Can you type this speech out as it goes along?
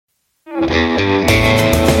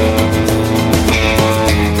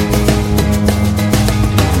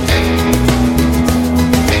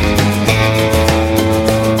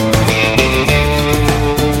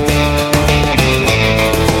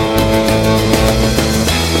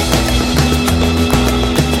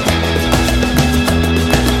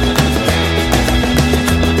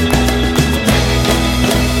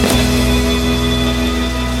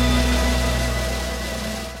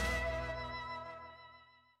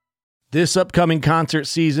This upcoming concert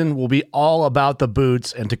season will be all about the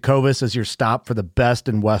boots, and Tecovas is your stop for the best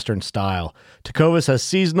in Western style. Tecovas has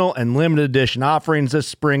seasonal and limited edition offerings this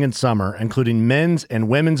spring and summer, including men's and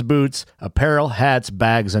women's boots, apparel, hats,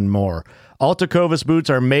 bags, and more. All Tecovas boots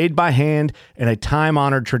are made by hand in a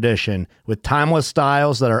time-honored tradition with timeless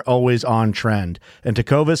styles that are always on trend. And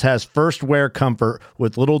Tecovas has first wear comfort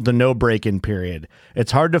with little to no break-in period.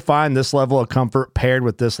 It's hard to find this level of comfort paired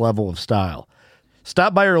with this level of style.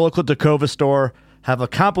 Stop by your local Tecovas store, have a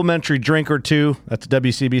complimentary drink or two, that's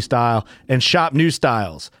WCB style, and shop new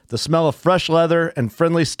styles. The smell of fresh leather and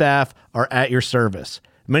friendly staff are at your service.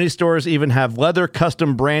 Many stores even have leather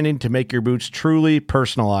custom branding to make your boots truly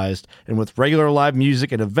personalized. And with regular live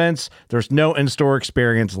music and events, there's no in-store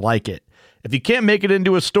experience like it. If you can't make it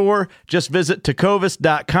into a store, just visit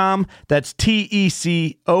tecovas.com. That's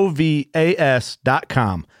TECOVAS.com.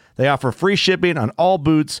 They offer free shipping on all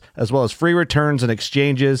boots, as well as free returns and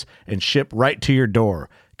exchanges, and ship right to your door.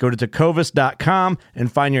 Go to tecovas.com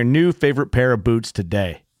and find your new favorite pair of boots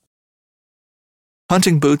today.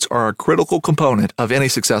 Hunting boots are a critical component of any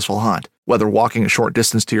successful hunt. Whether walking a short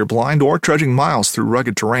distance to your blind or trudging miles through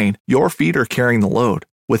rugged terrain, your feet are carrying the load.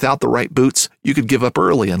 Without the right boots, you could give up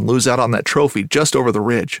early and lose out on that trophy just over the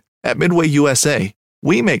ridge. At Midway USA,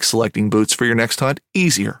 we make selecting boots for your next hunt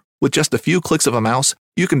easier. With just a few clicks of a mouse,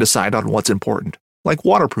 you can decide on what's important, like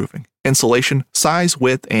waterproofing, insulation, size,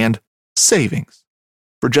 width, and savings.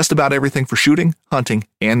 For just about everything for shooting, hunting,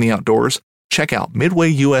 and the outdoors, check out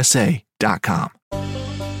MidwayUSA.com.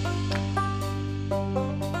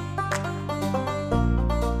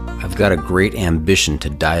 I've got a great ambition to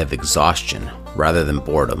die of exhaustion rather than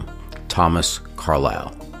boredom. Thomas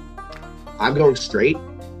Carlyle. I'm going straight,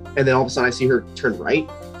 and then all of a sudden I see her turn right.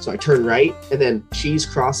 So I turn right, and then she's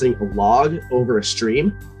crossing a log over a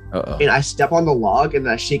stream. And I step on the log, and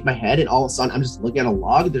then I shake my head, and all of a sudden I'm just looking at a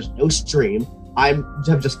log. There's no stream. I've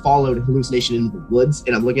just followed a hallucination into the woods,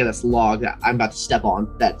 and I'm looking at this log that I'm about to step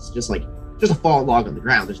on. That's just a fallen log on the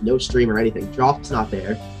ground. There's no stream or anything. Drop's not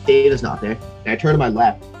there. Data's not there. And I turn to my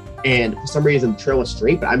left, and for some reason the trail was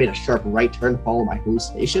straight, but I made a sharp right turn to follow my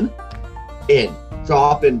hallucination. And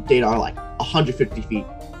Drop and Data are like 150 feet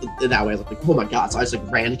that way. I was like, oh my God. So I just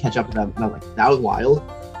ran to catch up to them, and I'm like, that was wild.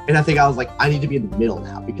 And I think I was like, I need to be in the middle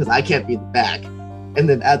now because I can't be in the back. And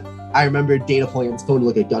then I remember Dana pulling on his phone to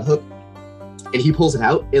look at gut hook, and he pulls it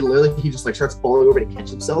out, and literally he just starts falling over to catch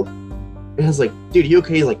himself. And I was like, dude, you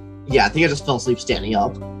okay? He's like, yeah, I think I just fell asleep standing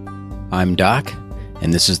up. I'm Doc,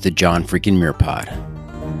 and this is the John freaking Muir Pod.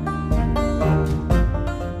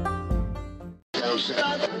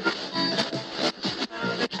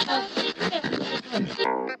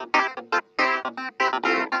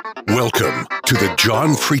 Welcome to the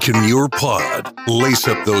John freaking Muir Pod. Lace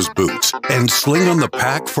up those boots and sling on the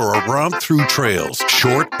pack for a romp through trails,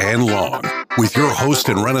 short and long. With your host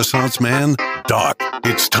and Renaissance man, Doc,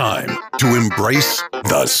 it's time to embrace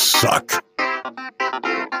the suck.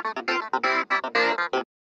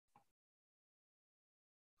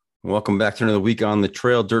 Welcome back to another week on the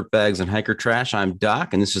trail, dirtbags and hiker trash. I'm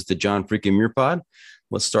Doc, and this is the John freaking Muir Pod.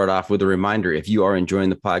 Let's start off with a reminder. If you are enjoying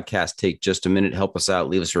the podcast, take just a minute, help us out,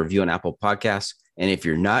 leave us a review on Apple Podcasts. And if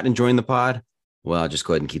you're not enjoying the pod, well, just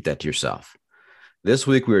go ahead and keep that to yourself. This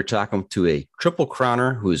week, we were talking to a triple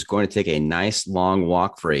crowner who is going to take a nice long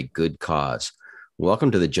walk for a good cause.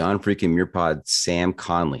 Welcome to the John freaking Muir Pod, Sam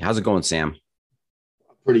Conley. How's it going, Sam?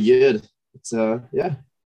 Pretty good. It's yeah.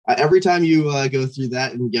 Every time you go through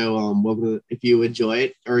that and go, welcome to, if you enjoy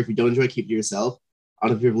it or if you don't enjoy it, keep it to yourself. I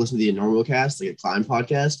don't know if you've ever listened to the Normal Cast, like a climb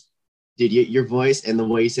podcast. Dude, your voice and the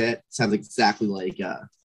way you say it sounds exactly like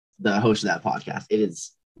the host of that podcast. It is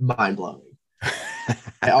mind-blowing.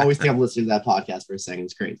 I always think I'm listening to that podcast for a second.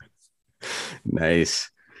 It's crazy. Nice.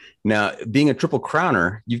 Now, being a triple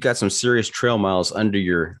crowner, you've got some serious trail miles under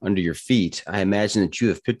your feet. I imagine that you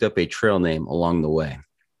have picked up a trail name along the way.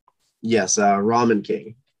 Yes, Ramen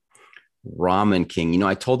King. Ramen King. You know,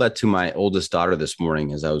 I told that to my oldest daughter this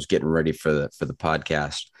morning as I was getting ready for the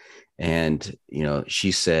podcast. And, you know,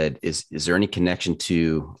 she said, is there any connection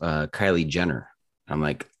to Kylie Jenner? I'm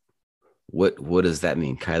like, what does that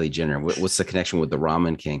mean? Kylie Jenner. What's the connection with the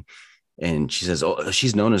Ramen King? And she says, oh,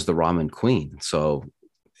 she's known as the Ramen Queen. So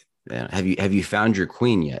Yeah. Have you found your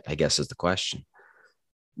queen yet? I guess is the question.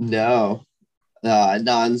 No, not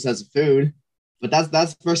in the sense of food, but that's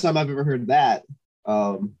the first time I've ever heard that.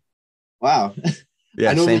 Wow. I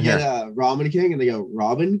Yeah, normally same get here. a Ramen King, and they go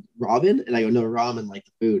Robin, and I go no ramen like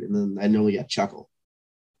the food, and then I normally get Chuckle.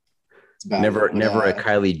 It's about it. But Never a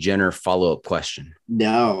Kylie Jenner follow-up question.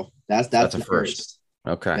 no, that's That's a the first. first.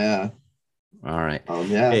 Okay. Yeah. All right.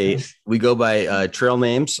 Yeah. Hey, we go by trail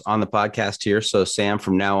names on the podcast here. So, Sam,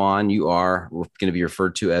 from now on, you are going to be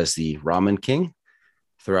referred to as the Ramen King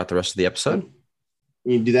throughout the rest of the episode.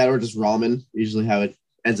 You can do that or just ramen, usually how it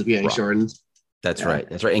ends up getting shortened. That's right.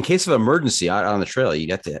 That's right. In case of emergency out on the trail, you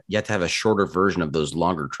have to have a shorter version of those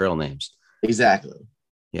longer trail names. Exactly.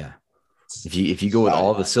 Yeah. If you go with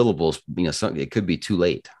all the syllables, it could be too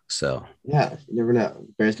late. So yeah, you never know.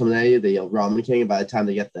 Bears coming at you, they yell Ramen King, and by the time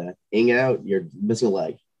they get the ing out, you're missing a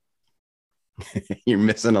leg. You're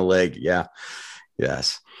missing a leg. Yeah.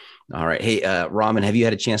 Yes. All right. Hey, Ramen, have you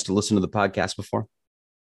had a chance to listen to the podcast before?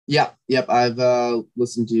 Yeah. Yep. I've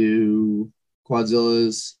listened to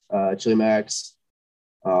Quadzilla's, Chili Max,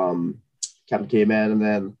 Captain Caveman, and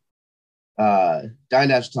then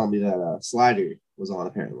Dash telling me that Slider was on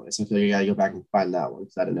apparently. So I feel like I gotta go back and find that one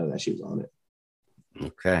because I didn't know that she was on it.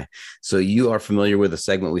 Okay. So you are familiar with a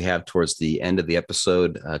segment we have towards the end of the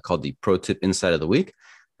episode called the Pro Tip Insight of the Week.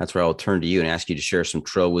 That's where I'll turn to you and ask you to share some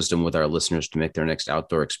trail wisdom with our listeners to make their next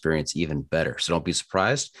outdoor experience even better. So don't be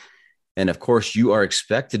surprised. And of course, you are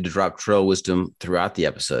expected to drop trail wisdom throughout the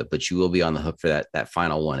episode, but you will be on the hook for that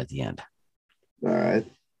final one at the end. All right.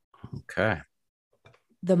 Okay.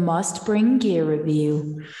 The must bring gear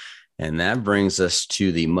review. And that brings us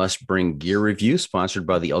to the must bring gear review, sponsored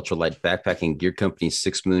by the ultralight backpacking gear company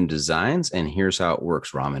 6 Moon Designs. And here's how it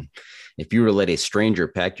works, Ramen. If you were to let a stranger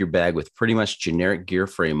pack your bag with pretty much generic gear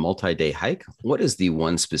for a multi-day hike, what is the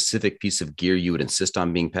one specific piece of gear you would insist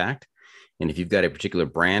on being packed? And if you've got a particular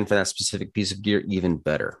brand for that specific piece of gear, even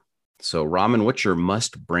better. So, Ramen, what's your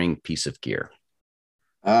must bring piece of gear?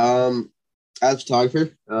 As a photographer,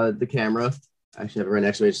 the camera. I actually have it right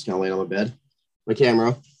next to me, just kind of laying on my bed. My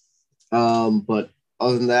camera. But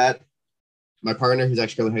other than that, my partner, who's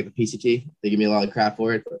actually going to hike the PCT, they give me a lot of crap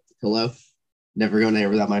for it. But the pillow, never going anywhere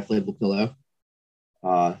without my inflatable pillow.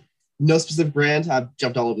 No specific brand. I've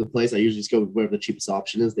jumped all over the place. I usually just go with whatever the cheapest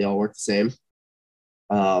option is. They all work the same.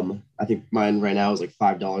 I think mine right now is like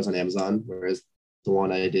 $5 on Amazon, whereas the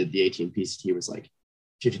one I did, the 18 PCT, was like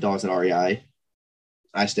 $50 at REI.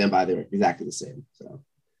 I stand by, they're exactly the same. So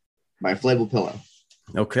my inflatable pillow.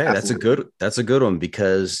 Okay, Absolutely. that's a good one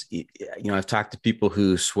because I've talked to people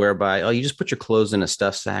who swear by, oh, you just put your clothes in a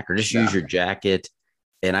stuff sack or just use your jacket.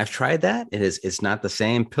 And I've tried that. It's not the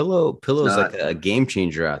same. Pillow is like a game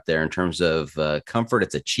changer out there in terms of comfort.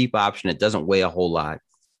 It's a cheap option. It doesn't weigh a whole lot.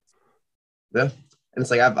 Yeah. And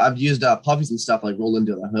it's like I've used puffies and stuff like rolled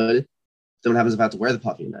into the hood. Then what happens if I have to wear the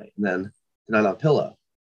puffy at night? And then I don't have a pillow.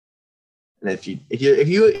 And if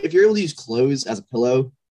you're able to use clothes as a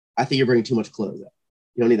pillow, I think you're bringing too much clothes up.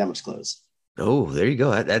 You don't need that much clothes. Oh, there you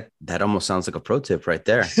go. That almost sounds like a pro tip right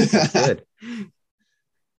there. That's good.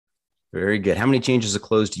 Very good. How many changes of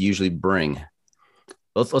clothes do you usually bring?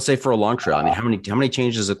 Let's say for a long trail. I mean, how many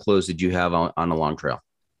changes of clothes did you have on a long trail?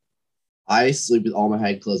 I sleep with all my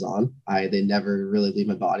hide clothes on. They never really leave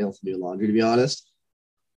my body unless I do laundry, to be honest.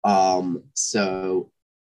 So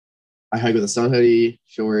I hike with a sun hoodie,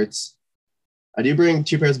 shorts. I do bring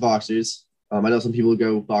 2 pairs of boxers. I know some people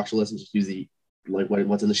go boxerless and just use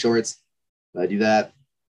what's in the shorts. But I do that.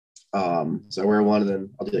 So I wear one and then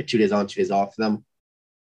I'll do like 2 days on, 2 days off for them.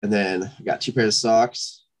 And then I got 2 pairs of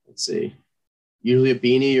socks. Let's see. Usually a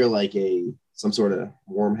beanie or like some sort of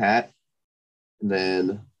warm hat. And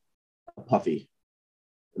then a puffy.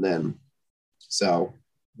 And then, so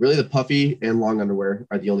really the puffy and long underwear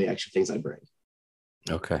are the only extra things I bring.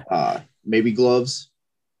 Okay. Maybe gloves,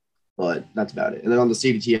 but that's about it. And then on the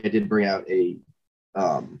CDT, I did bring out a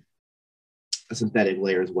synthetic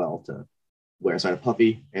layer as well to wear. So I had a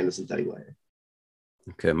puffy and a synthetic layer.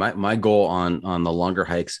 Okay. My goal on the longer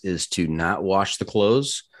hikes is to not wash the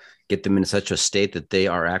clothes, get them in such a state that they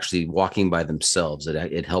are actually walking by themselves.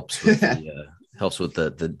 It helps with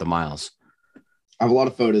the miles. I have a lot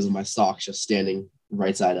of photos of my socks just standing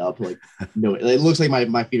right side up. Like, no, it looks like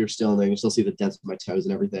my feet are still in there. You still see the dents of my toes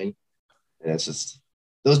and everything. And it's just,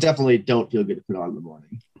 those definitely don't feel good to put on in the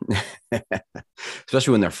morning.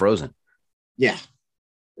 Especially when they're frozen. Yeah.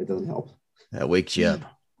 It doesn't help. That wakes you up,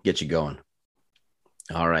 get you going.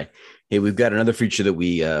 All right. Hey, we've got another feature that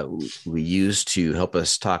we use to help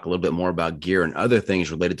us talk a little bit more about gear and other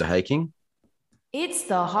things related to hiking. It's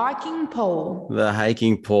the hiking poll. The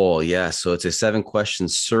hiking poll. Yeah. So it's a 7-question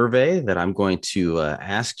survey that I'm going to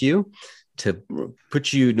ask you to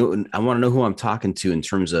put you. I want to know who I'm talking to in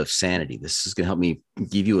terms of sanity. This is going to help me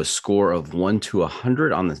give you a score of 1 to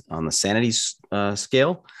 100 on the sanity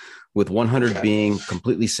scale, with 100 being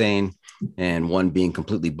completely sane and 1 being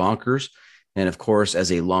completely bonkers. And of course,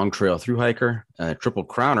 as a long trail through hiker, triple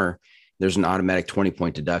crowner, there's an automatic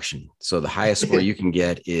 20-point deduction. So the highest score you can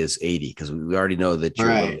get is 80, because we already know that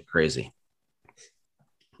you're a little crazy.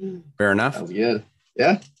 Fair enough? Sounds good.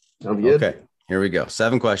 Yeah, sounds good. Okay, here we go.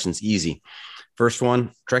 7 questions, easy. First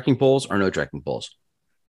one, trekking poles or no trekking poles?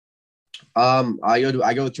 I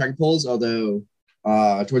go with trekking poles, although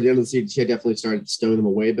toward the end of the CDT, I definitely started stowing them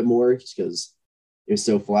away a bit more just because it was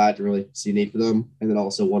so flat, didn't really see a need for them. And then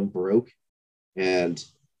also one broke, and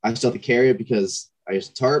I still have to carry it because I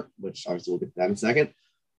used a tarp, which obviously we'll get to that in a second.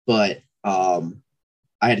 But I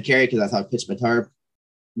had to carry it because that's how I pitched my tarp.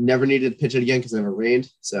 Never needed to pitch it again because it never rained.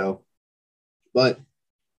 So, but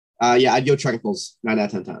yeah, I'd go trekking poles 9 out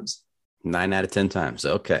of 10 times. 9 out of 10 times.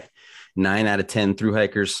 Okay. 9 out of 10 through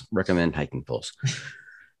hikers recommend hiking poles.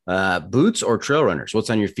 Boots or trail runners?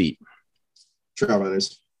 What's on your feet? Trail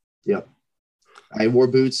runners. Yep. I wore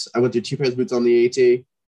boots. I went through 2 pairs of boots on the AT.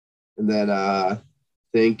 And then I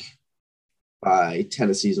think by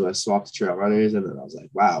Tennessee, when I swapped to trail runners, and then I was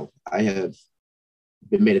like, wow, I have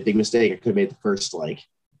made a big mistake. I could have made the first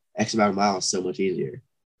X amount of miles so much easier.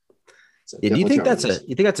 So do you think that's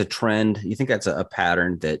a trend? You think that's a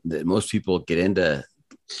pattern that most people get into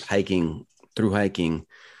hiking, through hiking,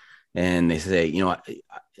 and they say,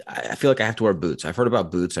 I feel like I have to wear boots. I've heard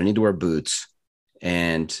about boots. I need to wear boots.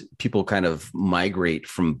 And people kind of migrate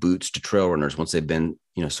from boots to trail runners once they've been,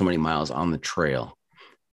 so many miles on the trail.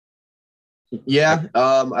 Yeah.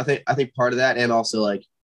 I think part of that, and also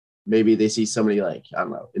maybe they see somebody I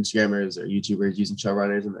don't know, Instagrammers or YouTubers using trail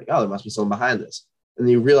runners and oh, there must be someone behind this. And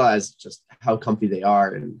then you realize just how comfy they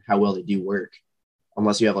are and how well they do work.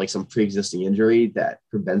 Unless you have some pre-existing injury that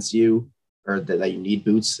prevents you or that you need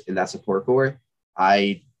boots in that support for.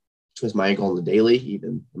 I twist my ankle on the daily,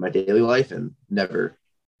 even in my daily life, and never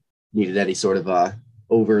needed any sort of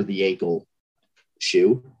over the ankle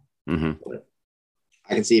shoe. Mm-hmm. But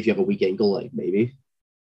I can see if you have a weak ankle, maybe,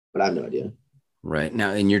 but I have no idea. Right.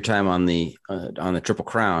 Now, in your time on the Triple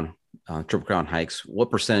Crown hikes,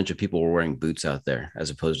 what percentage of people were wearing boots out there as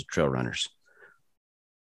opposed to trail runners?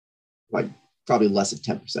 Probably less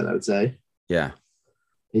than 10%, I would say. Yeah.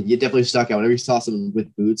 You definitely stuck out. Whenever you saw someone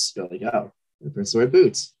with boots, you're like, oh, the person wearing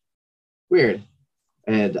boots. Weird.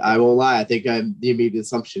 And I won't lie, I think the immediate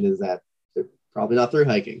assumption is that they're probably not through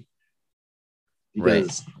hiking.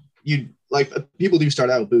 Because people do start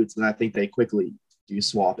out with boots, and I think they quickly do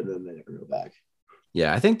swap and then they never go back.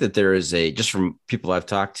 Yeah, I think that there is just from people I've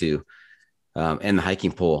talked to and the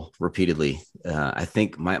hiking poll repeatedly, I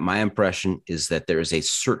think my impression is that there is a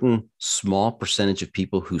certain small percentage of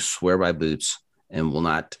people who swear by boots and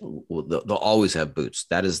they'll always have boots.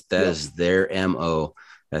 That is their MO.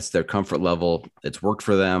 That's their comfort level. It's worked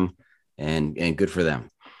for them and good for them.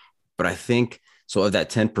 But I think, so of that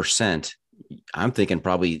 10%, I'm thinking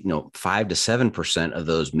probably, 5 to 7% of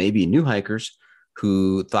those maybe new hikers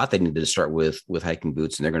who thought they needed to start with hiking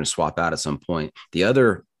boots and they're going to swap out at some point. The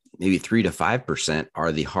other maybe 3 to 5%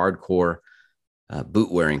 are the hardcore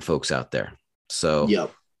boot wearing folks out there. So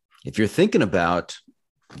if you're thinking about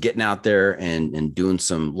getting out there and doing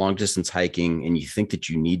some long distance hiking and you think that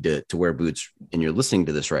you need to wear boots and you're listening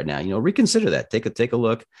to this right now, reconsider that. Take a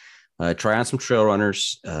look, try on some trail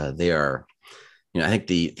runners. They are, I think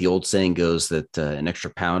the old saying goes that an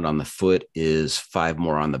extra pound on the foot is 5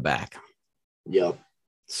 more on the back. Yep.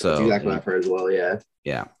 So that's exactly what I've heard as well. Yeah.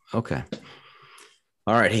 Yeah. Okay.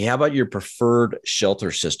 All right. Hey, how about your preferred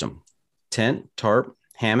shelter system? Tent, tarp,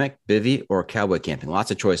 hammock, bivvy, or cowboy camping?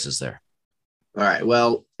 Lots of choices there. All right.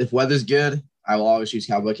 Well, if weather's good, I will always choose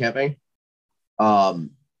cowboy camping.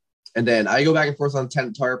 And then I go back and forth on tent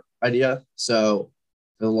and tarp idea. So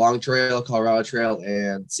for the long trail, Colorado Trail,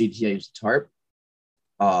 and CDT, I use tarp.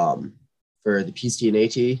 For the PCT and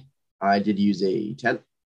AT, I did use a tent.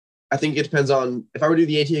 I think it depends on if I were to do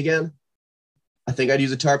the AT again. I think I'd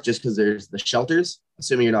use a tarp just because there's the shelters.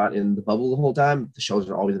 Assuming you're not in the bubble the whole time, the shelters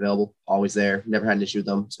are always available, always there. Never had an issue with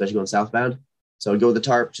them, especially going southbound. So I'd go with the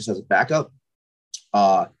tarp just as a backup.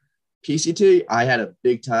 PCT, I had a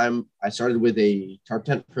big time. I started with a tarp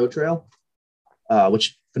tent pro trail,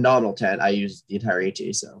 which phenomenal tent. I used the entire AT.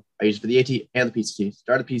 So I used it for the AT and the PCT.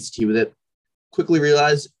 Started PCT with it. Quickly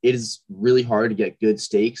realized it is really hard to get good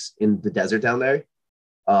stakes in the desert down there.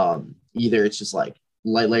 Either it's just light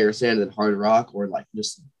layer of sand and hard rock, or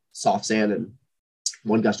just soft sand and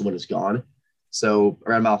one gust of wind is gone. So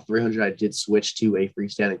around mile 300, I did switch to a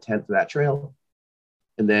freestanding tent for that trail.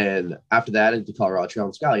 And then after that, into Colorado Trail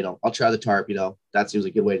and Sky, I'll try the tarp. That seems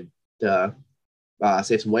like a good way to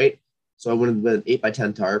save some weight. So I went with an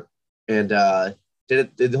 8x10 tarp and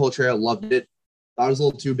did the whole trail, loved it. Thought it was a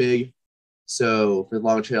little too big. So for the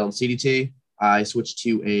long trail and CDT, I switched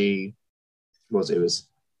to I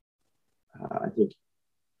think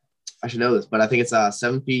I should know this, but I think it's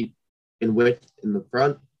 7 feet in width in the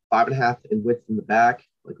front, 5.5 in width in the back,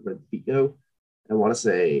 like where the feet go. I want to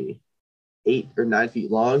say 8 or 9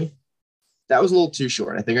 feet long. That was a little too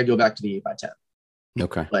short. I think I'd go back to the 8x10.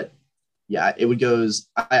 Okay. But yeah, I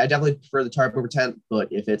definitely prefer the tarp over tent,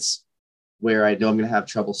 but if it's where I know I'm going to have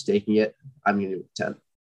trouble staking it, I'm going to do tent.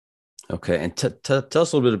 Okay. And tell us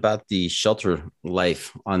a little bit about the shelter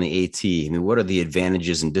life on the AT. I mean, what are the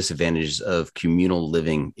advantages and disadvantages of communal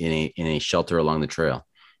living in a shelter along the trail?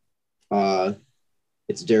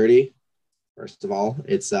 It's dirty. First of all,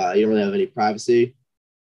 it's you don't really have any privacy.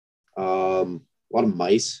 A lot of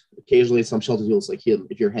mice. Occasionally, some shelters you'll like hear them,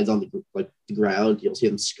 if your head's on the ground, you'll see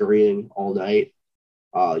them scurrying all night.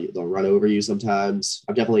 They'll run over you sometimes.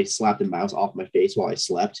 I've definitely slapped a mouse off my face while I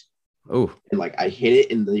slept. Oh, and like I hit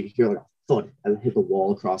it, and then you hear like a thud and hit the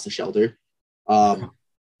wall across the shelter. And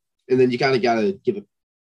then you kind of gotta give it.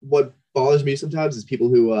 What bothers me sometimes is people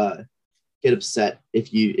who get upset if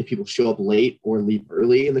people show up late or leave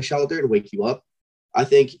early in the shelter to wake you up. I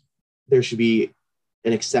think there should be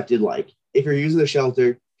an accepted, like, if you're using the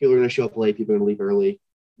shelter, people are going to show up late, people are going to leave early.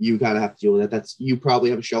 You kind of have to deal with that. You probably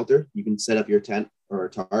have a shelter. You can set up your tent or a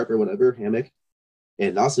tarp or whatever, hammock,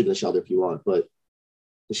 and not sleep in the shelter if you want. But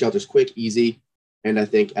the shelter's quick, easy. And I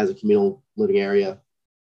think as a communal living area,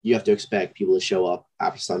 you have to expect people to show up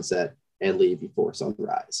after sunset and leave before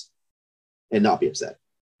sunrise and not be upset.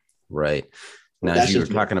 Right. Now, as you were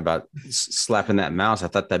talking about slapping that mouse, I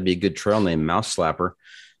thought that'd be a good trail name, Mouse Slapper.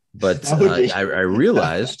 But I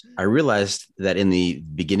realized that in the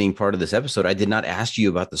beginning part of this episode, I did not ask you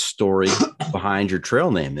about the story behind your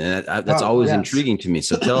trail name, and that's always intriguing to me.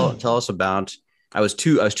 So tell us about. I was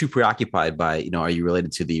too preoccupied by are you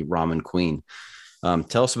related to the Ramen Queen?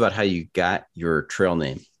 Tell us about how you got your trail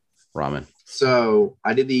name, Ramen. So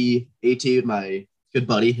I did the AT with my good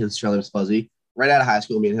buddy. His trail name was Fuzzy. Right out of high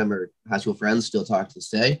school, me and him are high school friends. Still talk to this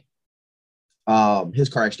day. His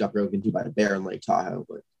car actually got broken into by a bear in Lake Tahoe,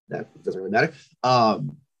 but that doesn't really matter.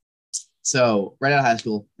 So right out of high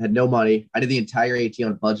school, had no money. I did the entire AT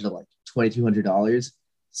on a budget of like $2,200.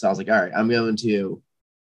 So I was like, all right, I'm going to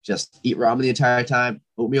just eat ramen the entire time,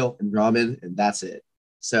 oatmeal and ramen, and that's it.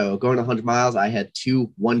 So going 100 miles, I had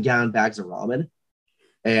 2 1-gallon bags of ramen,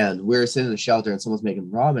 and we were sitting in the shelter, and someone's making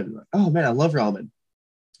ramen. We're like, oh man, I love ramen.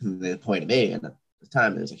 And they pointed at me, and at the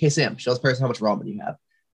time, it was like, hey Sam, show this person how much ramen you have.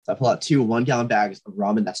 So I pull out 2 1-gallon bags of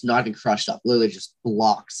ramen that's not even crushed up, literally just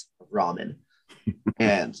blocks of ramen,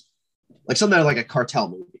 and like something out of like a cartel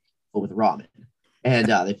movie, but with ramen. And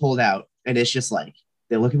they pull it out, and it's just like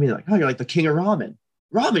they look at me like, oh, you're like the king of ramen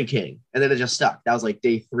king. And then it just stuck. That was like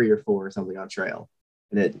day 3 or 4 or something on trail,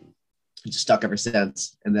 and it just stuck ever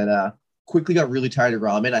since. And then quickly got really tired of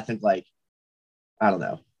ramen. I think like I don't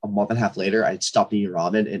know, a month and a half later, I stopped eating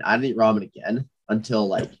ramen, and I didn't eat ramen again until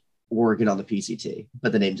like Oregon on the PCT,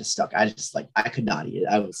 but the name just stuck. I could not eat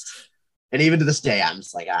it. And even to this day, I'm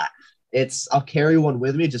just like, I'll carry one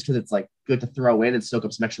with me just because it's like good to throw in and soak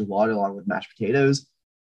up some extra water along with mashed potatoes,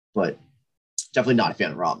 but definitely not a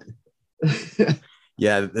fan of ramen.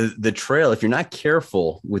 Yeah, the trail, if you're not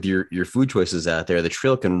careful with your food choices out there, the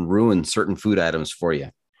trail can ruin certain food items for you.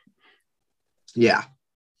 Yeah.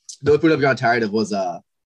 The only food I've gotten tired of was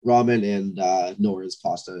ramen and Nora's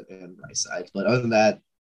pasta and rice. But other than that,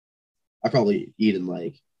 I probably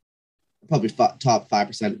top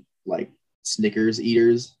 5% like Snicker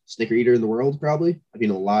eater in the world, probably. I've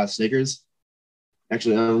eaten a lot of Snickers.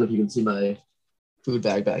 Actually, I don't know if you can see my food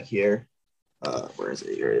bag back here. Where is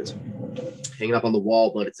it? Here it is. Hanging up on the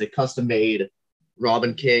wall, but it's a custom-made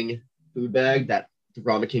Ramen King food bag that the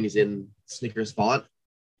Ramen King is in Snickers font,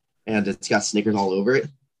 and it's got Snickers all over it.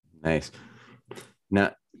 Nice.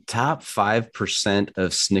 Now, top 5%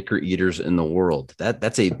 of Snicker eaters in the world.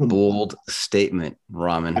 That's a bold statement,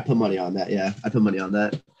 Ramen. I put money on that. Yeah, I put money on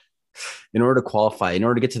that. In order to qualify, in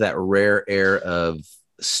order to get to that rare air of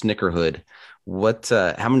Snickerhood,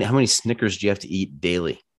 how many Snickers do you have to eat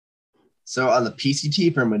daily? So on the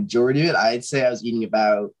PCT, for a majority of it, I'd say I was eating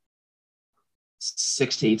about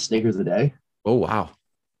 6 to 8 Snickers a day. Oh, wow.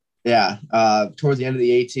 Yeah. Towards the end of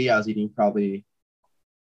the AT, I was eating probably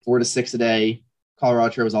 4 to 6 a day.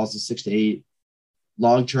 Colorado Trail was also 6 to 8.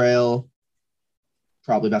 Long Trail,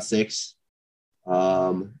 probably about 6.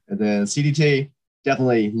 And then CDT,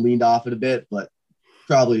 definitely leaned off it a bit, but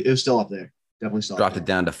probably it was still up there. Definitely still dropped it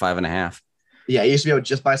down to 5.5. Yeah, I used to be able to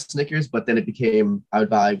just buy Snickers, but then it became I would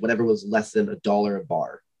buy whatever was less than $1 a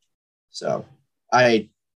bar. So I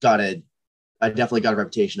definitely got a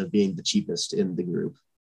reputation of being the cheapest in the group.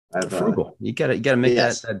 Frugal. You gotta make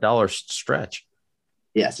that dollar stretch.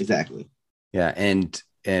 Yes, exactly. Yeah,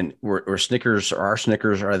 and were Snickers, are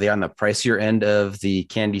they on the pricier end of the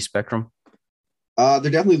candy spectrum? They're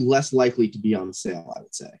definitely less likely to be on sale, I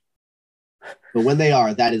would say. But when they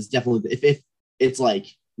are, that is definitely if it's like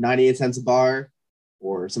 98 cents a bar,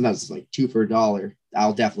 or sometimes it's like 2 for $1,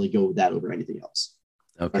 I'll definitely go with that over anything else.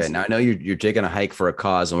 Okay. Now I know you're taking a hike for a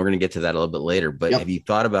cause, and we're going to get to that a little bit later, but have you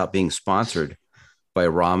thought about being sponsored by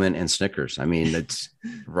Ramen and Snickers? I mean, it's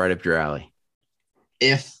right up your alley.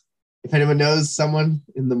 If anyone knows someone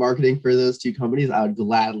in the marketing for those two companies, I would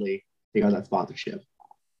gladly take on that sponsorship.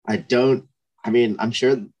 I'm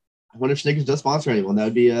sure, I wonder if Snickers does sponsor anyone.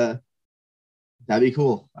 That'd be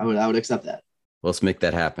cool. I would accept that. Let's make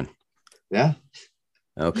that happen. Yeah.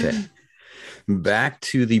 Okay. Back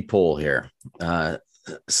to the poll here.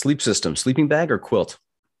 Sleep system, sleeping bag or quilt?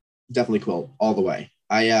 Definitely quilt all the way.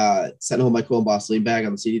 I sent home my quilt and bought a sleeping bag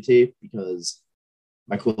on the CDT because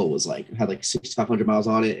my quilt had 6,500 miles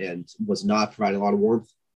on it and was not providing a lot of warmth.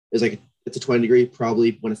 It's a 20 degree,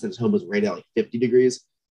 probably when I sent it home was rated at 50 degrees.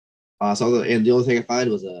 And the only thing I found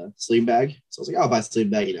was a sleeping bag. So I was like, I'll buy a sleeping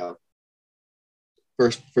bag,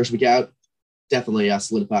 First week out, definitely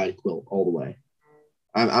solidified quilt all the way.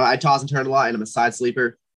 I toss and turn a lot, and I'm a side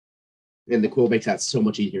sleeper, and the quilt makes that so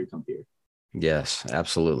much easier and comfier. Yes,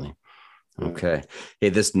 absolutely. Okay. Hey,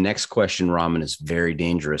 this next question, Ramen, is very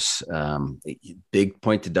dangerous. Big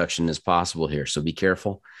point deduction is possible here, so be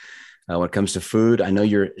careful. When it comes to food, I know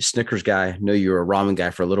you're a Snickers guy. I know you're a ramen guy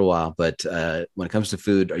for a little while, but when it comes to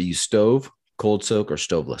food, are you stove, cold soak, or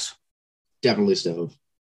stoveless? Definitely stove.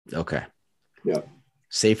 Okay. Yep.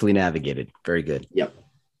 Safely navigated. Very good. Yep.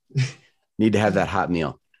 Need to have that hot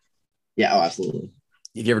meal. Yeah, absolutely.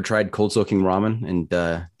 Have you ever tried cold soaking ramen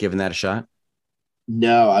and given that a shot?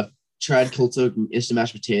 No, I've tried cold soaking instant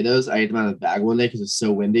mashed potatoes. I ate them out of the bag one day because it's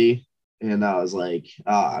so windy, and I was like,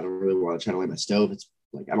 I don't really want to try to light my stove. It's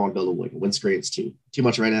I don't want to build a windscreen. It's too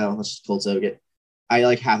much right now. Let's just cold soak it. I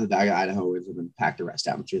half a bag of Idaho wings and then packed the rest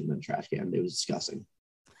out and threw them in the trash can. It was disgusting.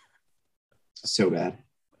 So bad.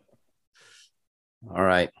 All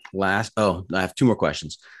right. I have 2 more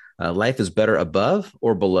questions. Life is better above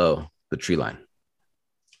or below the tree line?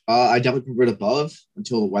 I definitely prefer it above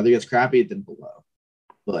until the weather gets crappy, then below.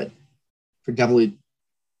 But for definitely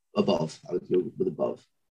above, I would go with above.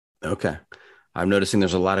 Okay. I'm noticing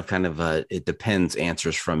there's a lot of kind of it depends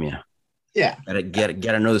answers from you. Yeah.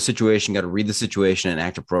 Gotta know the situation, gotta read the situation and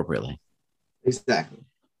act appropriately. Exactly.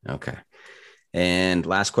 Okay. And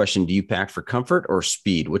last question, do you pack for comfort or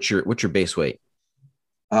speed? What's your base weight?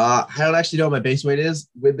 I don't actually know what my base weight is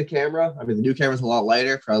with the camera. I mean, the new camera's a lot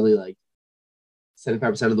lighter, probably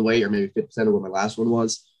 75% of the weight or maybe 50% of what my last one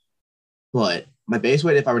was. But my base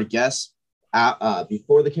weight, if I were to guess,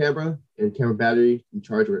 before the camera and camera battery and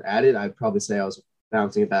charge were added, I'd probably say I was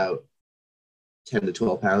bouncing about 10 to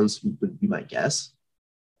 12 pounds would be my guess.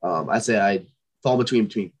 I'd say I'd fall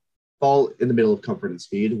in the middle of comfort and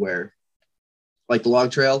speed, where the long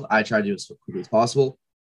trail, I try to do as quickly as possible.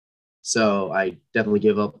 So I definitely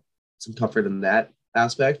give up some comfort in that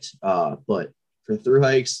aspect. But for through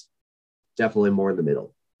hikes, definitely more in the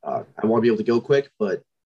middle. I want to be able to go quick, but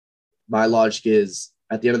my logic is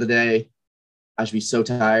at the end of the day, I should be so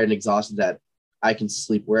tired and exhausted that I can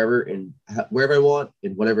sleep wherever I want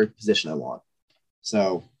in whatever position I want.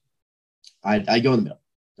 So I go in the middle,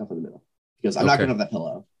 definitely in the middle, because I'm not going to have that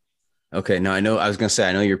pillow. Okay. Now I was going to say,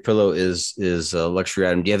 I know your pillow is a luxury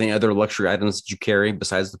item. Do you have any other luxury items that you carry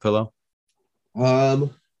besides the pillow? I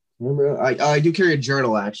do carry a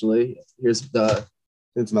journal, actually. It's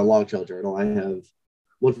my long trail journal. I have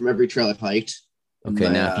one from every trail I've hiked. Okay.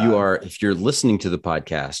 Now, if you're listening to the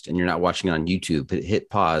podcast and you're not watching it on YouTube, hit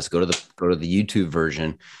pause, go to the YouTube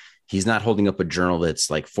version. He's not holding up a journal that's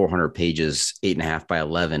 400 pages, 8.5 by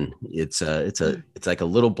 11. It's like a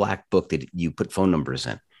little black book that you put phone numbers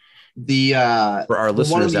in. For our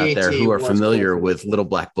listeners out there who are familiar with little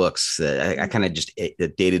black books, I kind of just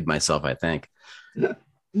dated myself, I think. But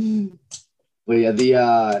yeah,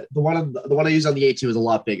 the one I used on the A2 is a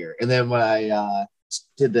lot bigger. And then when I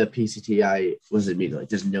did the PCT, I was immediately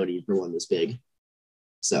there's no need for one this big.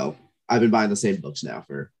 So I've been buying the same books now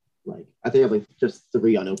for I think I have just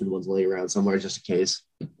 3 unopened ones laying around somewhere just in case.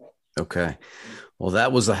 Okay. Well,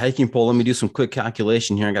 that was the hiking pole. Let me do some quick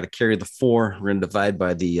calculation here. I got to carry the 4. We're going to divide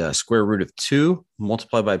by the square root of 2,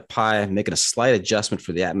 multiply by pi, making a slight adjustment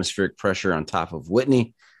for the atmospheric pressure on top of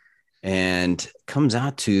Whitney, and comes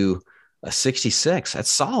out to a 66.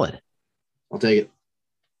 That's solid. I'll take it.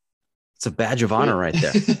 It's a badge of honor right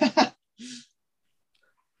there.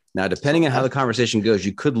 Now, depending on how the conversation goes,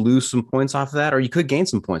 you could lose some points off of that, or you could gain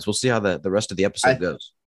some points. We'll see how the rest of the episode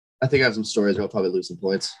goes. I think I have some stories where I'll probably lose some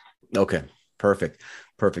points. Okay. Perfect.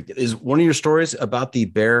 Is one of your stories about the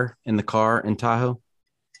bear in the car in Tahoe?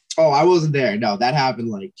 Oh, I wasn't there. No, that happened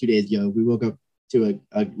like 2 days ago. We woke up to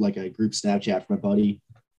a group Snapchat from my buddy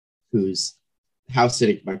who's house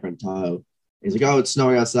sitting for my friend Tahoe. He's like, oh, it's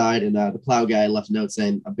snowing outside. And the plow guy left a note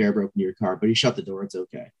saying a bear broke into your car, but he shut the door. It's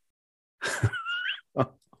okay.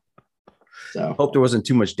 So hope there wasn't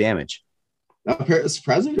too much damage.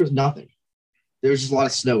 Surprisingly, there was nothing. There was just a lot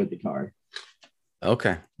of snow in the car.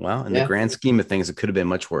 Okay. Well, in the grand scheme of things, it could have been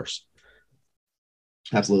much worse.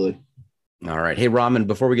 Absolutely. All right. Hey, Ramen,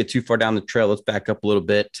 before we get too far down the trail, let's back up a little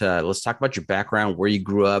bit. Let's talk about your background, where you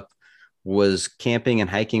grew up. Was camping and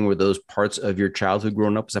hiking, were those parts of your childhood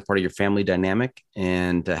growing up? Was that part of your family dynamic?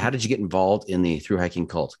 And how did you get involved in the through hiking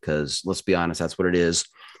cult? Because let's be honest, that's what it is.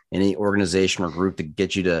 Any organization or group that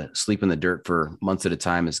gets you to sleep in the dirt for months at a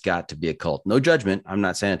time has got to be a cult. No judgment. I'm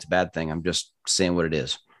not saying it's a bad thing. I'm just saying what it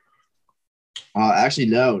is. Actually,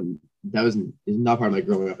 no, that was not part of my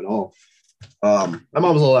growing up at all. My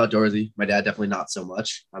mom was a little outdoorsy. My dad definitely not so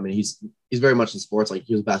much. I mean, he's very much in sports. Like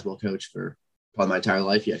he was a basketball coach for probably my entire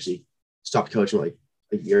life. He actually stopped coaching like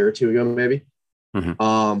a year or two ago, maybe.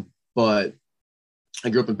 Mm-hmm. But I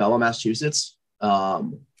grew up in Belmont, Massachusetts.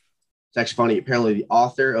 It's actually funny. Apparently, the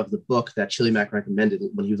author of the book that Chili Mac recommended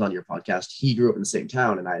when he was on your podcast, he grew up in the same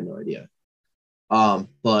town, and I had no idea.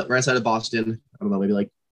 But right outside of Boston, I don't know, maybe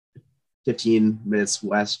like 15 minutes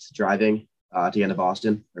west driving to get to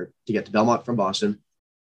Boston or to get to Belmont from Boston.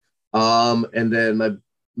 And then my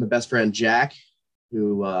best friend Jack,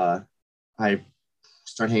 who I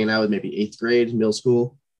started hanging out with maybe 8th grade, middle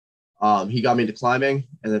school. He got me into climbing,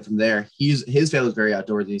 and then from there, his family was very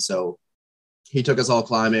outdoorsy, so he took us all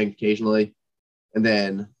climbing occasionally. And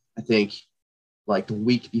then I think like the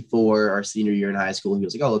week before our senior year in high school, he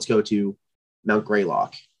was like, "Oh, let's go to Mount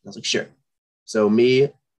Greylock." I was like, "Sure." So me,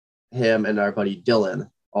 him, and our buddy Dylan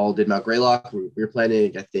all did Mount Greylock. We were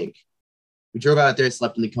planning, I think. We drove out there,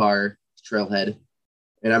 slept in the car, trailhead.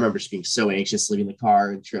 And I remember just being so anxious leaving the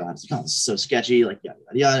car and trailhead. I was like, "Oh, this is so sketchy. Like, yada,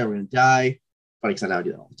 yada, yada, we're going to die." Funny because I now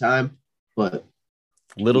do that all the time. But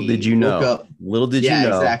little did you know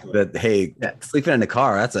exactly. that, hey, sleeping in the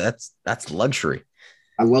car, that's luxury.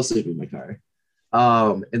 I love sleeping in my car.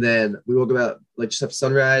 And then we woke up at like just after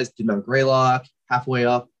sunrise, did Mount Greylock, halfway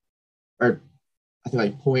up, or I think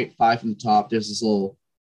like 0.5 from the top. There's this little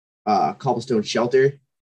cobblestone shelter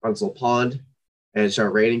on this little pond, and it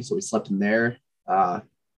started raining, so we slept in there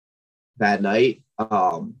that night.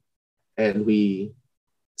 And we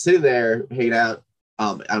sitting there hanging out.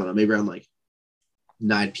 I don't know, maybe around like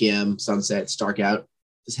 9 p.m. sunset, it's dark out.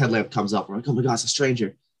 This headlamp comes up. We're like, "Oh my God, it's a stranger."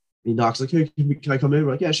 And he knocks like, "Hey, can I come in?"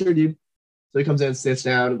 We're like, "Yeah, sure, dude." So he comes in, sits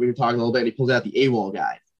down. We were talking a little bit, and he pulls out the AWOL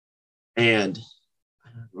guide. And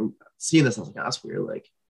I'm seeing this, I was like, "Oh, that's weird." Like,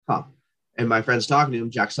 huh. And my friend's talking to him.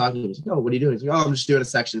 Jack's talking to him. He's like, "Oh, what are you doing?" He's like, "Oh, I'm just doing a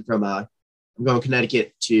section from I'm going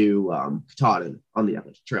Connecticut to Katahdin on the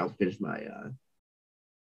Appalachian Trail to finish my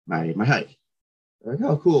my hike." I'm like,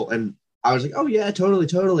 "Oh, cool." And I was like, "Oh yeah,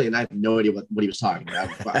 totally." And I have no idea what he was talking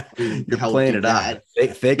about. You're playing it out.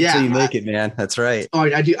 Fake it till you make it, man. That's right. Oh,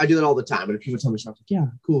 I do that all the time. But if people tell me stuff, like, "Yeah,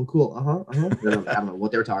 cool. I don't know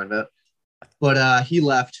what they were talking about." But he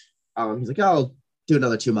left. He's like, "Oh, I'll do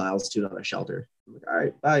another 2 miles to another shelter." I'm like, "All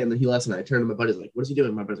right, bye." And then he left, and I turned to my buddy, like, "What is he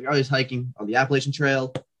doing?" My buddy's like, "Oh, he's hiking on the Appalachian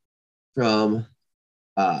Trail from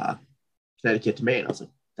Connecticut to Maine." I was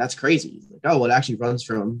like, "That's crazy." He's like, "Oh, well, it actually runs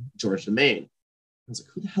from Georgia to Maine." I was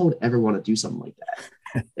like, "Who the hell would ever want to do something like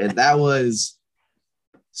that?" And that was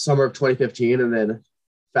summer of 2015. And then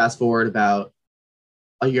fast forward about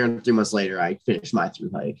a year and 3 months later, I finished my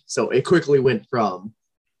through hike. So it quickly went from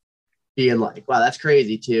being like, "Wow, that's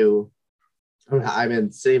crazy," to I've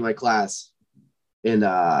been sitting in my class in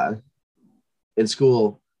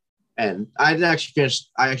school, and I didn't actually finish.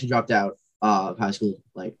 I actually dropped out of high school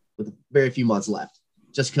like with very few months left,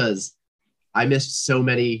 just because I missed so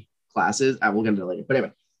many classes. I will get into it later. But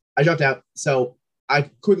anyway, I dropped out. So I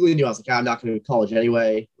quickly knew, I was like, "I'm not going to college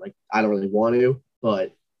anyway. Like, I don't really want to."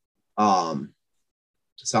 But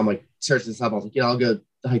so I'm like searching this up. I was like, I'll go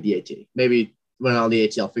hike the AT. Maybe when I'm on the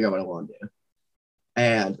AT, I'll figure out what I want to do.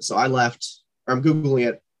 And so I left, or I'm Googling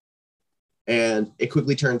it, and it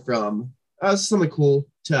quickly turned from, "Oh, this is something cool,"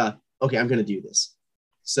 to, okay, I'm going to do this.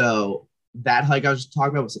 So that hike I was just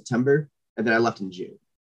talking about was September, and then I left in June.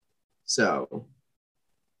 So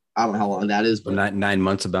I don't know how long that is, but 9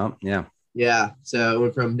 months about. Yeah. Yeah. So I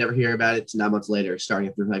went from never hearing about it to 9 months later, starting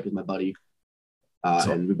a through hike with my buddy.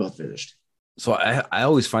 And we both finished. So I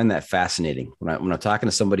always find that fascinating when I'm talking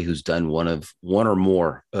to somebody who's done one or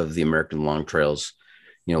more of the American long trails.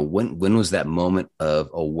 When was that moment of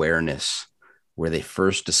awareness where they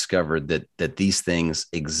first discovered that these things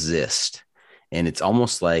exist? And it's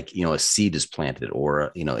almost like, a seed is planted,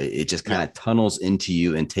 or, it just kind of tunnels into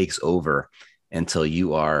you and takes over until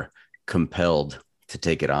you are compelled to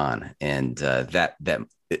take it on. And that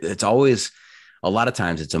it's always, a lot of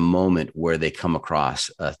times it's a moment where they come across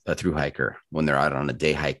a through hiker when they're out on a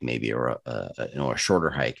day hike, maybe, or a shorter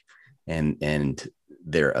hike. And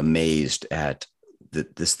they're amazed at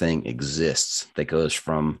that this thing exists that goes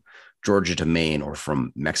from Georgia to Maine, or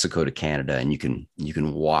from Mexico to Canada. And you can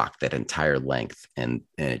walk that entire length, and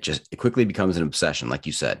it quickly becomes an obsession, like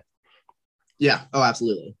you said. Yeah. Oh,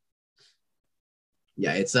 absolutely.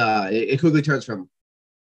 Yeah. It's it quickly turns from,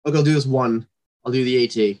 okay, I'll do this one, I'll do the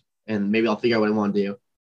AT, and maybe I'll figure out what I want to do.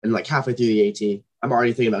 And like halfway through the AT, I'm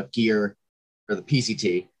already thinking about gear for the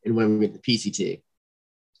PCT and when we get the PCT.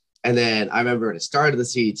 And then I remember at the start of the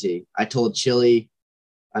CDT, I told Chili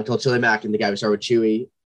Mac, and the guy who started with Chewy,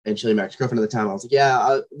 and Chili Mac's girlfriend at the time, I was like,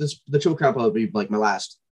 yeah, the Triple Crown will be like my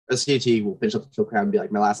last, the CDT will finish up the Triple Crown and be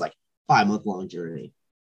like my last like 5-month-long journey.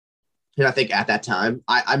 And I think at that time,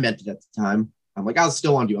 I meant it at the time. I'm like, I'll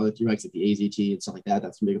still want to do other through hikes like the AZT and stuff like that.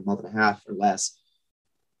 That's maybe a month and a half or less.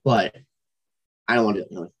 But I don't want to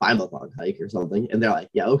do a 5-month-long hike or something. And they're like,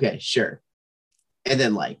 yeah, okay, sure. And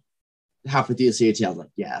then like halfway through the CAT, I was like,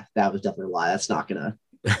 yeah, that was definitely a lie. That's not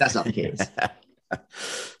the case.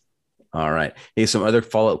 All right. Hey, some other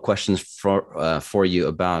follow-up questions for you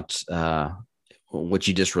about what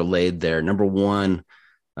you just relayed there. Number one,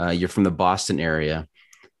 you're from the Boston area.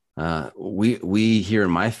 We here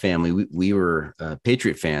in my family, we were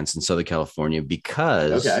Patriot fans in Southern California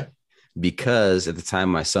because at the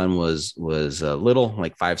time my son was little,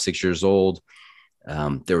 like 5-6 years old.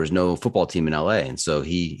 There was no football team in LA. And so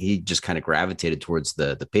he just kind of gravitated towards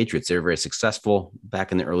the Patriots. They were very successful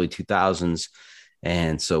back in the early 2000s.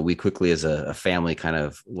 And so we quickly as a family kind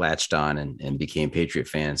of latched on and became Patriot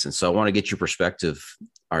fans. And so I want to get your perspective.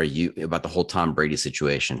 Are you about the whole Tom Brady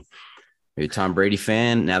situation? Are you a Tom Brady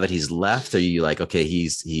fan now that he's left? Are you like, okay,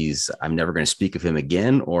 I'm never going to speak of him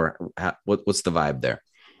again? Or what's the vibe there?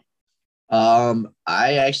 My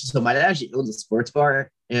dad actually owns a sports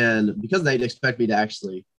bar, and because they expect me to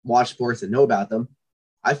actually watch sports and know about them,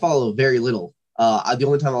 I follow very little. The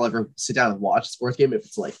only time I'll ever sit down and watch a sports game if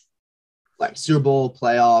it's like Super Bowl,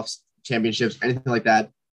 playoffs, championships, anything like that,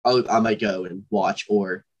 I might go and watch,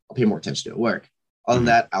 or I'll pay more attention to it at work. Other than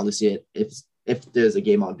that, I'll only see it if there's a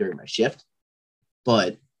game on during my shift.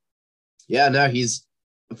 But yeah, no, he's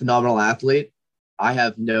a phenomenal athlete. I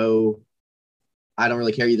don't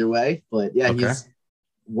really care either way, but yeah, He's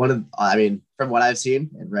from what I've seen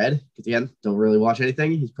and read, because again, don't really watch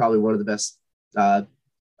anything, he's probably one of the best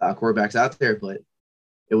quarterbacks out there. But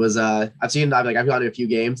it was, I've gone to a few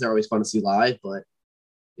games. They're always fun to see live, but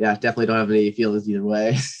yeah, definitely don't have any feelings either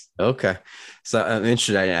way. Okay. So I'm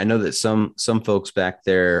interested. I know that some folks back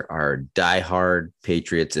there are diehard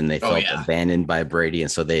Patriots, and they felt abandoned by Brady.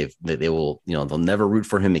 And so they will, they'll never root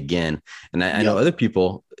for him again. And I know other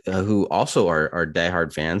people who also are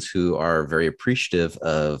diehard fans who are very appreciative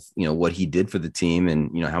of, what he did for the team,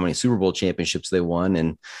 and, how many Super Bowl championships they won.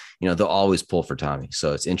 And, they'll always pull for Tommy.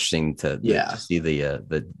 So it's interesting to see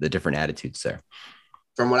the different attitudes there.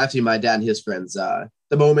 From what I've seen, my dad and his friends,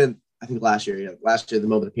 the moment, I think last year, the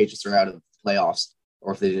moment the Patriots are out of the playoffs,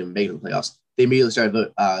 or if they didn't make it in the playoffs, they immediately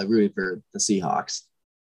started rooting for the Seahawks.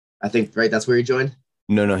 I think, right? That's where he joined?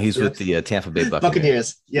 No, he's with the Tampa Bay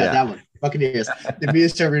Buccaneers. Yeah, that one. Buccaneers. They immediately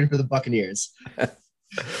started rooting for the Buccaneers.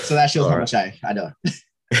 So that shows how much I know.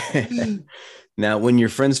 Now, when your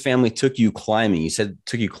friend's family took you climbing, you said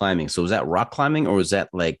took you climbing. So was that rock climbing, or was that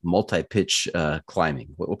like multi-pitch climbing?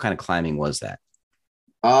 What kind of climbing was that?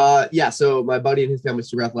 So my buddy and his family are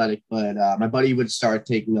super athletic, but my buddy would start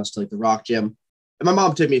taking us to like the rock gym. And my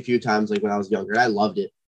mom took me a few times like when I was younger, and I loved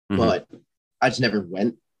it, but I just never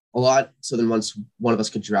went a lot. So then once one of us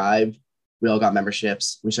could drive, we all got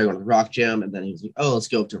memberships. We started going to the rock gym, and then he was like, oh, let's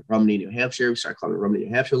go up to Rumney, New Hampshire. We started climbing Rumney, New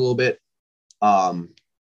Hampshire a little bit.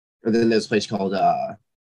 And then there's a place called, it's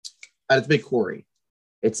a big quarry.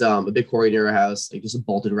 It's a big quarry near our house, like just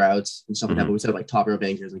bolted routes and stuff like that. But we set up like top rope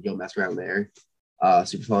anchors and go mess around there.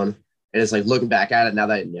 Super fun. And it's like looking back at it now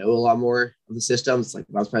that I know a lot more of the systems, like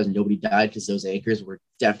I was surprised nobody died, because those anchors were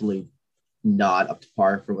definitely not up to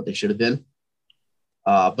par for what they should have been.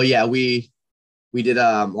 But yeah, we did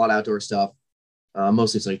a lot of outdoor stuff.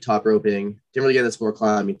 Mostly it's like top roping. Didn't really get into sport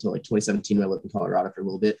climbing until like 2017 when I lived in Colorado for a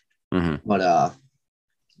little bit. Mm-hmm. But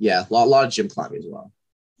yeah, a lot of gym climbing as well.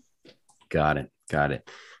 Got it.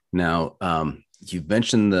 Now, you've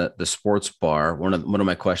mentioned the sports bar. One of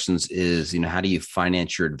my questions is, how do you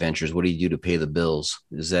finance your adventures? What do you do to pay the bills?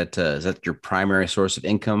 Is that your primary source of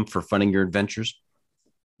income for funding your adventures?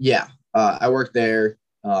 Yeah, I work there.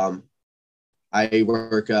 I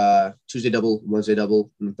work Tuesday double, Wednesday double,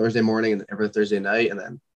 and Thursday morning, and every Thursday night. And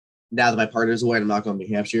then now that my partner's away and I'm not going to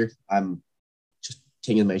New Hampshire, I'm just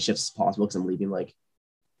taking as many shifts as possible because I'm leaving like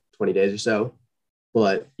 20 days or so.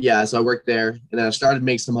 But yeah, so I worked there, and then I started to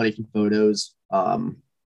make some money from photos.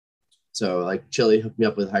 So like Chili hooked me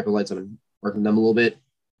up with Hyperlights. I've been working them a little bit,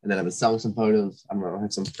 and then I've been selling some photos. I don't know, I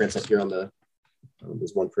have some prints up here on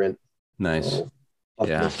there's one print. Nice.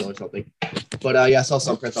 Yeah. Or something. But yeah, I saw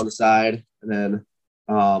some prints on the side, and then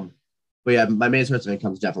but yeah, my main source of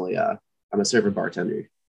income is definitely I'm a server bartender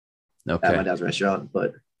at my dad's restaurant,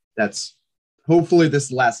 but that's hopefully this is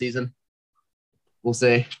the last season. We'll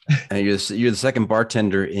see. And you're the second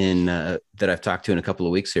bartender in that I've talked to in a couple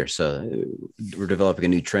of weeks here, so we're developing a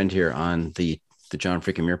new trend here on the John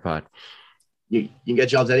freaking Muir pod. You can get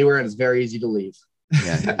jobs anywhere, and it's very easy to leave.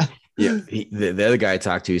 Yeah. Yeah, the other guy I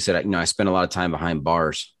talked to, he said, I spent a lot of time behind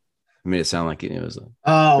bars. I made it sound like it was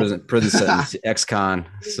a prison sentence, ex-con.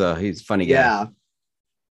 So he's a funny guy. Yeah.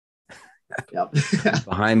 Yep.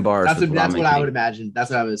 Behind bars. That's what I would imagine. That's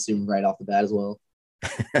what I would assume right off the bat as well.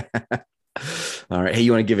 All right. Hey,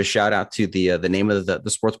 you want to give a shout out to the name of the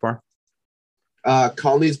sports bar?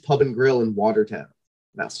 Conley's Pub and Grill in Watertown,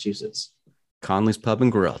 Massachusetts. Conley's Pub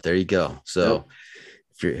and Grill. There you go. So. Yep.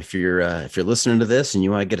 If you're listening to this and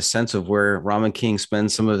you want to get a sense of where Ramen King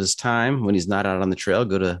spends some of his time when he's not out on the trail,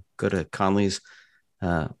 go to Conley's.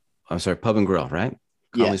 Pub and Grill, right?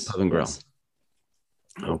 Conley's Pub and Grill. Yes.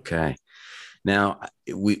 Okay. Now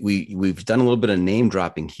we've done a little bit of name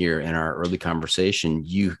dropping here in our early conversation.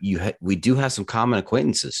 We do have some common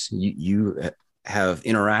acquaintances. You have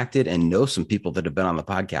interacted and know some people that have been on the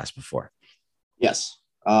podcast before. Yes.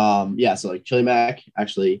 Yeah. So like Chili Mac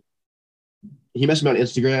actually. He mentioned me on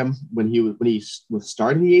Instagram when he was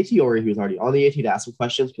starting the AT, or he was already on the AT, to ask some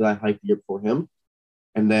questions because I hiked the year before him.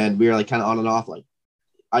 And then we were like kind of on and off. Like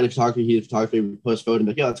I did photography, he did photography. We post photo, and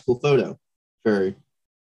like, that's a cool photo for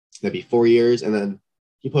maybe 4 years. And then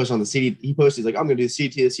he posted on the CD. He posted, he's like, I'm going to do the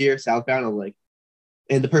CT this year, southbound. I'm like,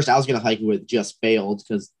 and the person I was going to hike with just failed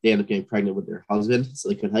because they ended up getting pregnant with their husband, so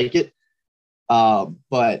they couldn't hike it.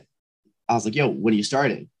 But I was like, yo, when are you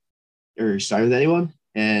starting? Or starting with anyone?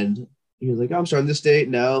 And he was like, oh, I'm starting this date.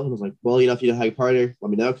 No. And I was like, well, if you don't hike harder,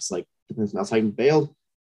 let me know. Because like the person I was hiking failed.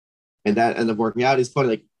 And that ended up working out. It's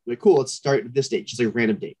funny, like cool, let's start with this date, just like a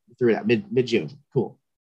random date. We threw it out mid-June. Cool.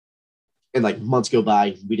 And like months go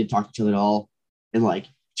by, we didn't talk to each other at all. And like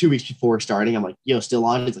 2 weeks before starting, I'm like, yo, still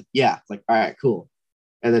on? It's like, yeah. It's like, all right, cool.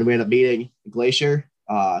 And then we ended up meeting Glacier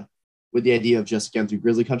with the idea of just getting through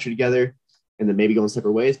grizzly country together and then maybe going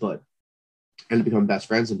separate ways, but ended up becoming best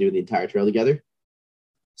friends and doing the entire trail together.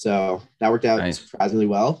 So that worked out surprisingly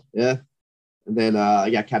well. Yeah. And then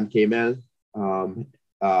Captain Caveman,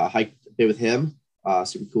 hiked a bit with him.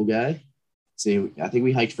 Super cool guy. So I think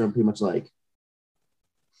we hiked from pretty much like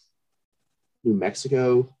New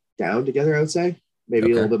Mexico down together, I would say.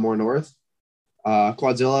 Maybe a little bit more north.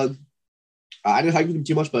 Quadzilla, I didn't hike with him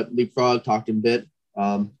too much, but Leapfrog talked to him a bit.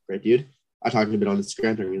 Great dude. I talked to him a bit on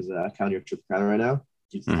Instagram during his calendar trip to right now.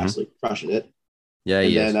 He's absolutely crushing it. Yeah, and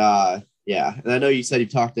he then, is. Yeah, and I know you said you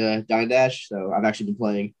talked to Dine Dash, so I've actually been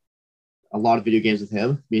playing a lot of video games with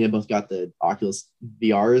him. Me and him both got the Oculus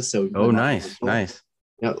VRs, so nice.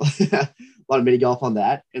 Yep. A lot of mini golf on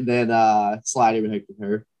that, and then Slider we hiked with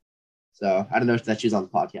her. So I don't know if that she's on the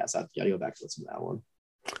podcast. I've got to go back to listen to that one.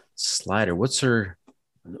 Slider, what's her?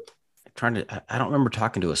 I don't remember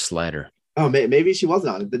talking to a Slider. Oh, maybe she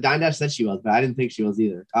wasn't on it. The Dine Dash said she was, but I didn't think she was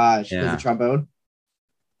either. She plays the trombone.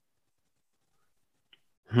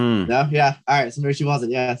 No, yeah. All right, so maybe she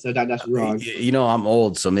wasn't. Yeah, so Dine Dash was wrong. I'm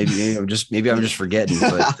old, so maybe I'm just forgetting.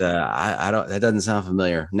 But I don't. That doesn't sound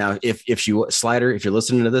familiar. Now, if she Slider, if you're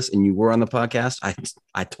listening to this and you were on the podcast,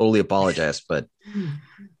 I totally apologize, but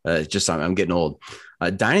just I'm getting old.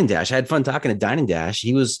 Dine and Dash, I had fun talking to Dine and Dash.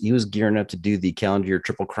 He was gearing up to do the calendar year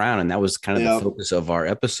Triple Crown, and that was kind of the focus of our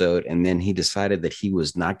episode. And then he decided that he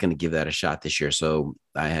was not going to give that a shot this year. So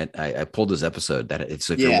I pulled his episode.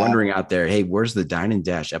 So if you're wondering out there, hey, where's the Dine and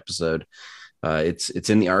Dash episode? It's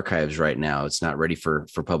in the archives right now. It's not ready for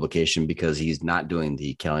publication because he's not doing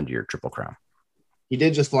the calendar year Triple Crown. He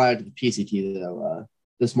did just fly out to the PCT though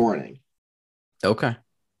this morning. Okay.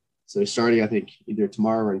 So he's starting, I think, either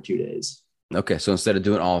tomorrow or in 2 days. Okay. So instead of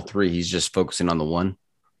doing all three, he's just focusing on the one.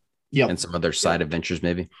 Yep. And some other side adventures,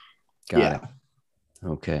 maybe. Got it.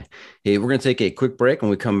 Okay. Hey, we're going to take a quick break. When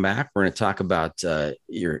we come back, we're going to talk about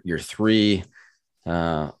your three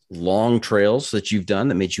long trails that you've done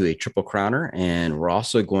that made you a triple crowner. And we're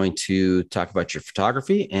also going to talk about your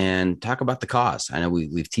photography and talk about the cause. I know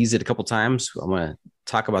we've teased it a couple times. I'm going to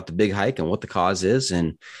talk about the big hike and what the cause is,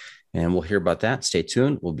 and we'll hear about that. Stay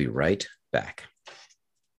tuned. We'll be right back.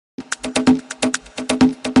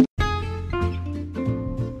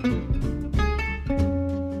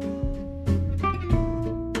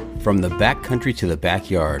 From the backcountry to the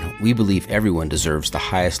backyard, we believe everyone deserves the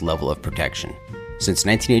highest level of protection. Since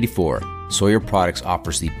 1984, Sawyer Products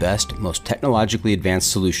offers the best, most technologically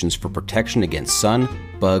advanced solutions for protection against sun,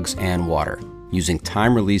 bugs, and water, using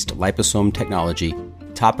time-released liposome technology,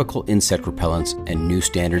 topical insect repellents, and new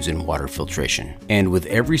standards in water filtration. And with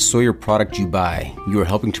every Sawyer product you buy, you are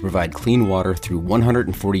helping to provide clean water through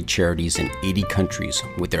 140 charities in 80 countries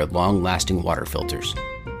with their long-lasting water filters.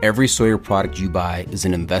 Every Sawyer product you buy is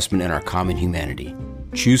an investment in our common humanity.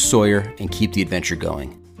 Choose Sawyer and keep the adventure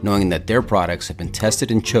going, knowing that their products have been tested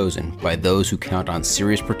and chosen by those who count on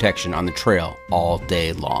serious protection on the trail all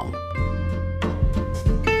day long.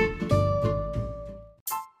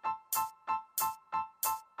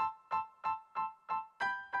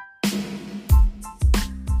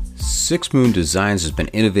 Six Moon Designs has been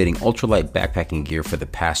innovating ultralight backpacking gear for the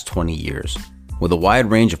past 20 years. With a wide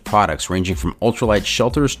range of products ranging from ultralight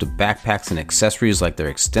shelters to backpacks and accessories like their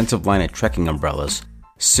extensive line of trekking umbrellas,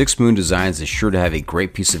 Six Moon Designs is sure to have a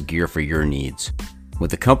great piece of gear for your needs. With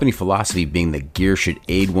the company philosophy being that gear should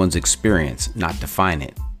aid one's experience, not define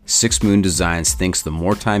it, Six Moon Designs thinks the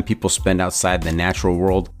more time people spend outside the natural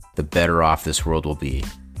world, the better off this world will be.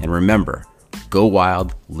 And remember, go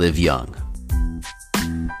wild, live young.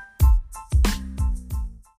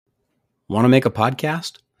 Want to make a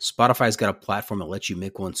podcast? Spotify's got a platform that lets you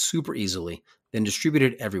make one super easily, then distribute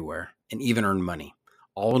it everywhere, and even earn money,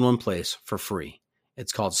 all in one place for free.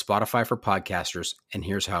 It's called Spotify for Podcasters, and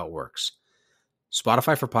here's how it works.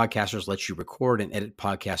 Spotify for Podcasters lets you record and edit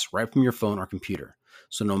podcasts right from your phone or computer,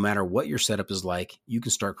 so no matter what your setup is like, you can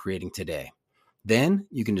start creating today. Then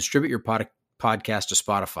you can distribute your podcast to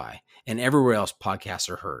Spotify and everywhere else podcasts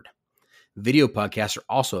are heard. Video podcasts are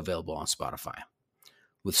also available on Spotify.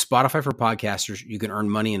 With Spotify for Podcasters, you can earn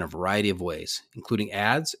money in a variety of ways, including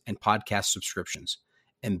ads and podcast subscriptions.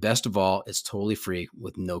 And best of all, it's totally free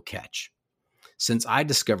with no catch. Since I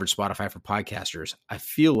discovered Spotify for Podcasters, I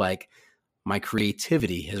feel like my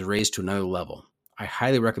creativity has raised to another level. I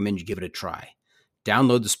highly recommend you give it a try.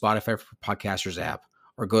 Download the Spotify for Podcasters app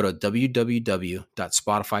or go to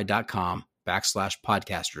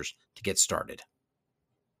www.spotify.com/podcasters to get started.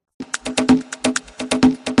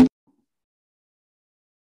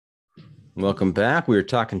 Welcome back. We were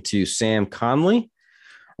talking to Sam Conley,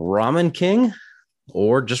 Ramen King,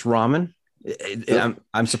 or just Ramen.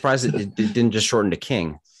 I'm surprised it didn't just shorten to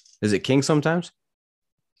King. Is it King sometimes?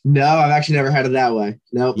 No, I've actually never had it that way.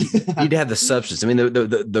 Nope. You need to have the substance. I mean,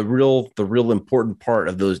 the real important part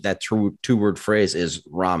of that two-word phrase is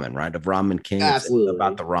ramen, right? Of Ramen King. Absolutely. It's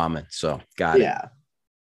about the ramen. So got it. Yeah.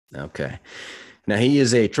 Okay. Now he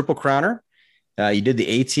is a triple crowner. You did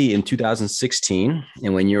the AT in 2016,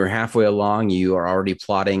 and when you were halfway along, you are already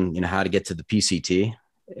plotting, how to get to the PCT.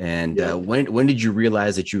 And when did you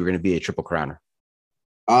realize that you were going to be a triple crowner?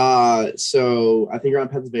 So I think around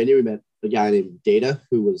Pennsylvania, we met a guy named Data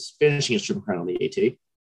who was finishing his triple crown on the AT. Who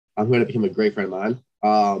ended up becoming a great friend of mine.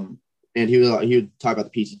 And he would talk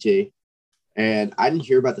about the PCT, and I didn't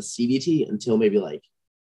hear about the CDT until maybe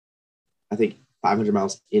I think 500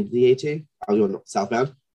 miles into the AT. I was going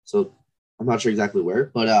southbound, so I'm not sure exactly where,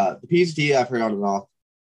 but the PCT I've heard on and off.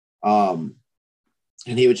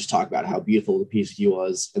 And he would just talk about how beautiful the PCT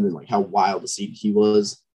was, and then how wild the CDT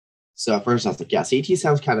was. So at first I was like, yeah, CDT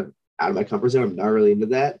sounds kind of out of my comfort zone. I'm not really into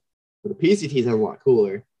that, but the PCT sounds a lot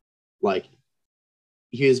cooler.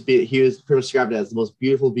 He was pretty much described it as the most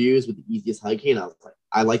beautiful views with the easiest hiking, and I was like,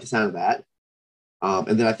 I like the sound of that.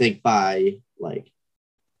 And then I think by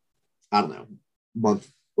I don't know,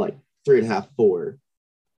 month 3.5, 4.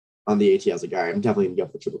 On the AT, I was like, all right, I'm definitely going to go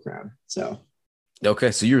for the triple crown. So,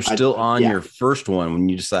 okay. So you're still on your first one when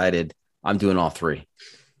you decided I'm doing all three.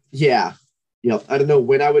 Yeah. I don't know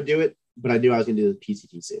when I would do it, but I knew I was going to do the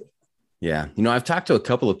PCT soon. Yeah. I've talked to a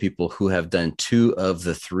couple of people who have done 2 of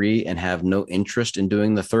the 3 and have no interest in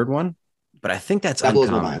doing the third one, but I think that's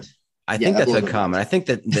uncommon. I think that's uncommon. I think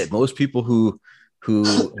that most people who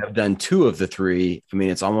have done 2 of the 3, I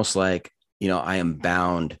mean, it's almost like, I am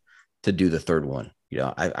bound to do the third one.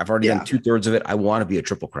 I've already done 2/3 of it. I want to be a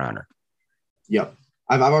triple crowner. Yep.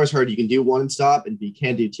 I've always heard you can do 1 and stop, and you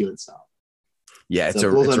can do 2 and stop. Yeah, it's a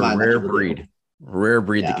rare breed.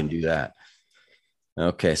 That can do that.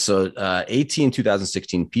 Okay, so AT in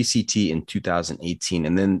 2016, PCT in 2018,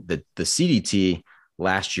 and then the CDT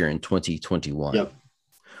last year in 2021. Yep.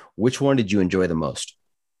 Which one did you enjoy the most?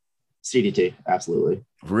 CDT, absolutely.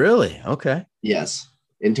 Really? Okay. Yes.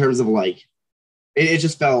 In terms of it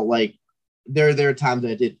just felt like there are times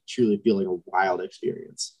that it did truly feel like a wild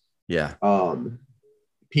experience. Yeah.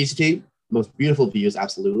 PCT, most beautiful views,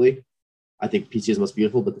 absolutely. I think PCT is the most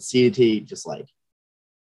beautiful, but the CDT just sorry.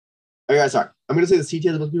 I'm going to say the CDT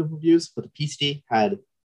has the most beautiful views, but the PCT had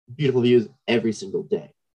beautiful views every single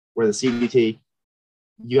day. Where the CDT,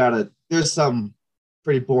 there's some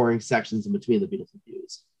pretty boring sections in between the beautiful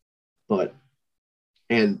views.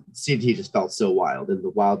 And CDT just felt so wild, and the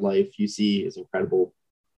wildlife you see is incredible.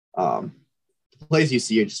 The places you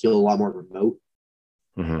see, you just feel a lot more remote.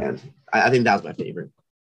 Mm-hmm. And I think that was my favorite.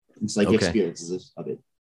 It's the experiences of it.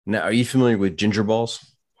 Now, are you familiar with Ginger Balls,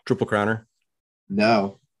 Triple Crowner?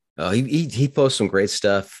 No. He posts some great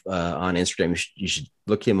stuff on Instagram. You should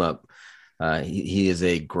look him up. He is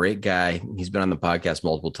a great guy. He's been on the podcast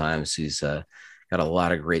multiple times. He's got a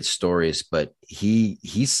lot of great stories. But he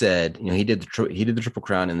said, he did the Triple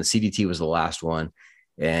Crown, and the CDT was the last one.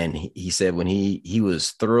 And he said when he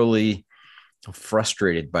was thoroughly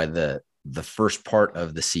frustrated by the first part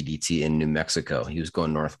of the CDT in New Mexico. He was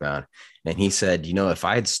going northbound, and he said, if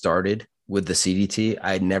I had started with the CDT,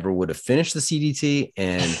 I never would have finished the CDT,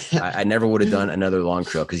 and I never would have done another long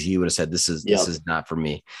trail, because he would have said, this is not for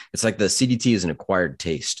me. It's like the CDT is an acquired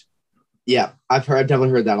taste. Yeah, I've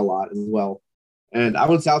definitely heard that a lot as well. And I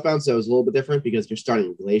went southbound, so it was a little bit different because you're starting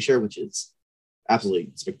in Glacier, which is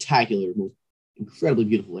absolutely spectacular, incredibly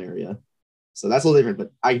beautiful area. So that's a little different,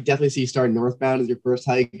 but I definitely see starting northbound as your first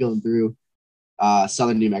hike going through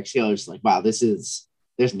southern New Mexico. It's like, wow,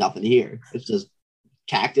 there's nothing here. It's just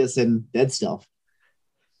cactus and dead stuff.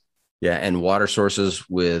 Yeah, and water sources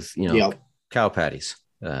with, cow patties.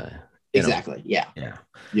 Exactly. Yeah.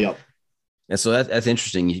 Yep. And so that's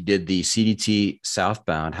interesting. You did the CDT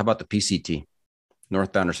southbound. How about the PCT?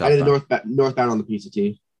 Northbound or southbound? I did northbound on the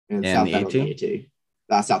PCT and southbound on the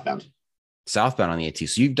AT. Southbound. Southbound on the AT.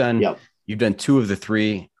 So you've done 2 of the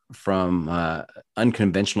 3 from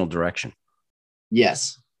unconventional direction.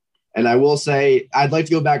 Yes. And I will say, I'd like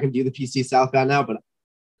to go back and do the PCT southbound now, but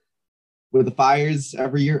with the fires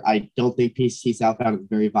every year, I don't think PCT southbound is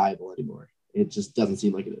very viable anymore. It just doesn't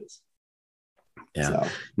seem like it is. Yeah. So.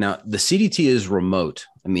 Now the CDT is remote.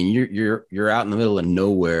 I mean, you're out in the middle of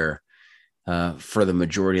nowhere for the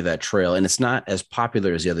majority of that trail, and it's not as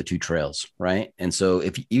popular as the other 2 trails, right? And so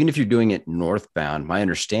even if you're doing it northbound, my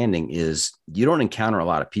understanding is you don't encounter a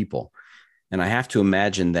lot of people, and I have to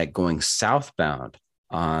imagine that going southbound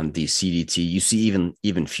on the CDT, you see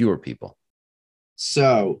even fewer people.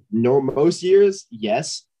 So most years,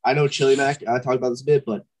 yes. I know Chilimac, I talked about this a bit,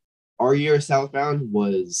 but our year southbound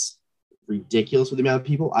was ridiculous with the amount of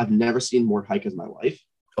people. I've never seen more hikers in my life.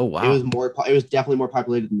 Oh, wow. It was definitely more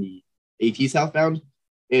populated than the AT southbound,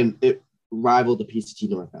 and it rivaled the PCT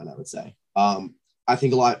northbound, I would say. I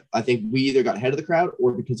think we either got ahead of the crowd,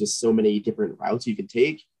 or because there's so many different routes you can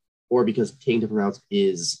take, or because taking different routes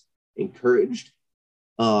is encouraged.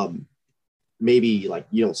 Maybe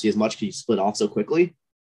you don't see as much because you split off so quickly.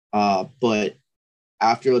 But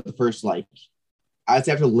after the first, I'd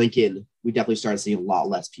say after Lincoln, we definitely started seeing a lot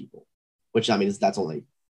less people, which that's only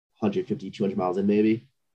 150, 200 miles in maybe.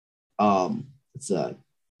 It's a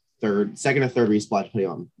second or third resplash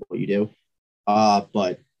depending on what you do.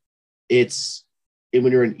 But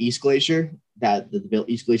when you're in East Glacier, the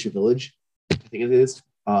East Glacier Village, I think it is,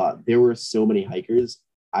 there were so many hikers.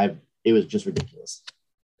 It was just ridiculous.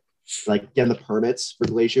 Getting the permits for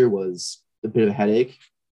Glacier was a bit of a headache.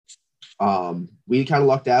 We kind of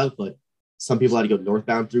lucked out, but some people had to go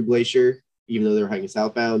northbound through Glacier, even though they were hiking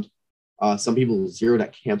southbound. Some people zeroed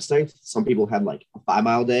at campsites. Some people had a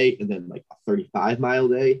 5-mile day and then a 35-mile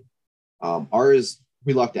day. Ours,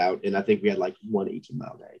 we lucked out, and I think we had 1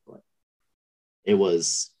 18-mile day, but it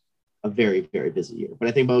was a very, very busy year. But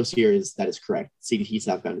I think most years that is correct. CDT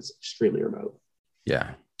southbound is extremely remote.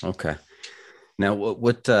 Yeah. Okay. Now,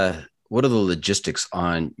 what are the logistics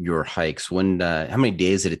on your hikes? How many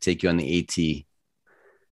days did it take you on the AT? Do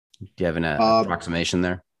you have an approximation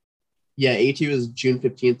there? Yeah, AT was June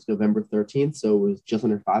 15th to November 13th, so it was just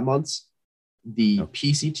under 5 months. The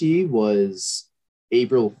PCT was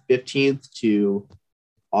April 15th to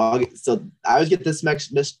August. So I always get this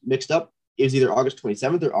mixed up. It was either August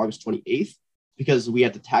 27th or August 28th because we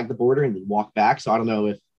had to tag the border and then walk back. So I don't know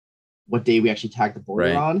if what day we actually tagged the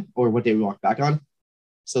border on, or what day we walked back on.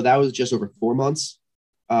 So that was just over 4 months.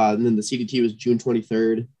 And then the CDT was June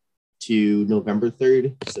 23rd to November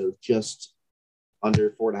 3rd. So just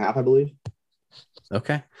under 4.5, I believe.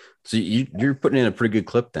 Okay. So you're putting in a pretty good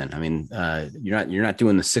clip then. I mean, you're not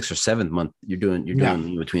doing the 6th or 7th month. You're doing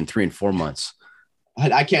between 3 and 4 months.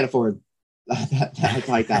 I can't afford that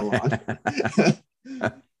like that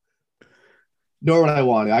long. Nor would I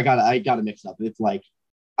want to. I gotta mix it up. It's like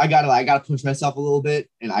I gotta push myself a little bit,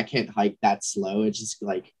 and I can't hike that slow. It's just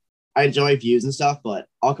like I enjoy views and stuff, but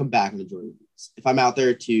I'll come back and enjoy the views. If I'm out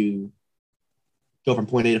there to go from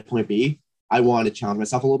point A to point B, I want to challenge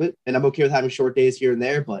myself a little bit, and I'm okay with having short days here and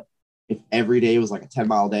there. But if every day was like a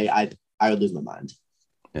 10-mile day, I would lose my mind.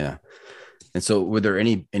 Yeah. And so, were there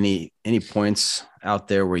any points out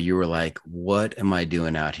there where you were like, "What am I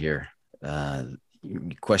doing out here?"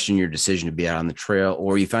 You question your decision to be out on the trail,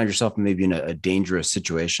 or you found yourself maybe in a dangerous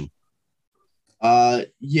situation?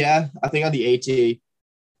 Yeah, I think on the AT,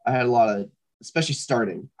 I had a lot of, especially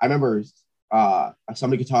starting. I remember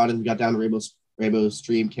somebody got and got down to Rainbow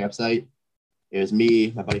Stream campsite. It was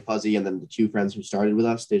me, my buddy Fuzzy, and then the 2 friends who started with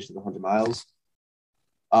us. They did the 100 miles.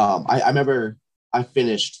 I remember I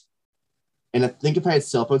finished, and I think if I had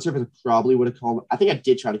cell phone service, I probably would have called. I think I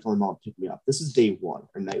did try to call my mom to pick me up. This is day 1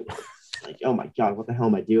 or night 1. Like, oh my God, what the hell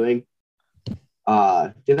am I doing?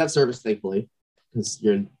 Didn't have service, thankfully, because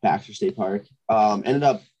you're in Baxter State Park. Ended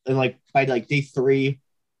up in by day 3,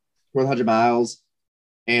 100 miles,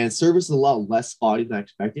 and service is a lot less spotty than I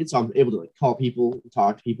expected. So I'm able to call people,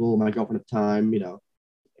 talk to people, my girlfriend at the time,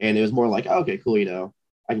 and it was more like, oh, okay, cool,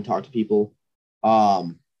 I can talk to people.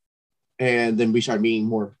 And then we started meeting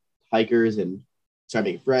more hikers and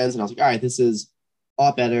started making friends, and I was like, all right, this is a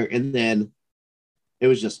lot better. And then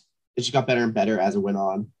it just got better and better as it went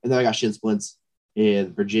on. And then I got shin splints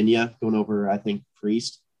in Virginia going over, I think,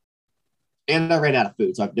 Priest. And I ran out of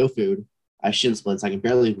food. So I have no food. I have shin splints. I can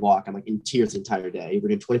barely walk. I'm in tears the entire day. We're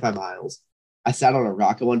doing 25 miles. I sat on a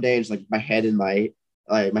rock one day and just my head in my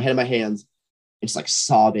hands and just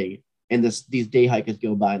sobbing. And these day hikers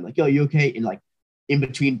go by and yo, you okay? And in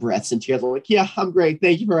between breaths and tears, I'm like, yeah, I'm great.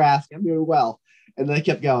 Thank you for asking. I'm doing well. And then I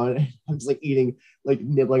kept going. I'm just eating,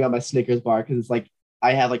 nibbling on my Snickers bar because it's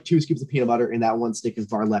I have 2 scoops of peanut butter and that 1 Snickers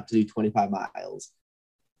bar left to do 25 miles.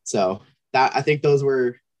 So I think those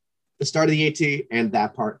were the start of the AT, and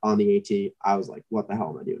that part on the AT, I was like, what the hell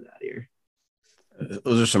am I doing out here?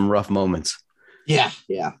 Those are some rough moments. Yeah. Oh,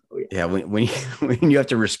 yeah. Yeah. When you have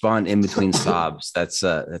to respond in between sobs, that's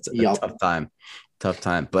a tough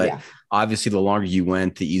time. But obviously the longer you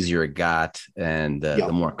went, the easier it got, and the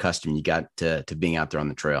more accustomed you got to being out there on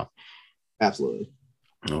the trail. Absolutely.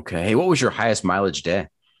 Okay. Hey, what was your highest mileage day?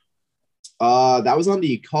 That was on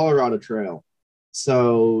the Colorado Trail.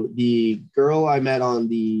 So the girl I met on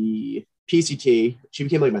the PCT, she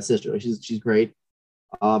became my sister. She's great.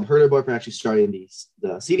 Her and her boyfriend actually starting the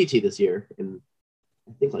CDT this year in,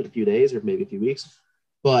 I think, a few days or maybe a few weeks.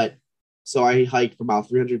 But so I hiked from mile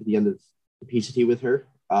 300 to the end of the PCT with her.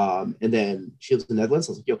 And then she lives in the Netherlands.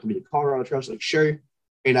 So I was like, yo, come to the Colorado Trail. She's like, sure.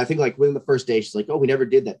 And I think within the first day, she's like, oh, we never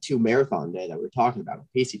did that 2 marathon day that we were talking about on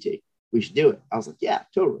PCT. We should do it. I was like, yeah,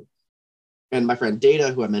 totally. And my friend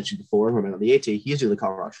Data, who I mentioned before, who I met on the AT, he's doing the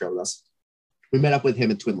Colorado Trail with us. We met up with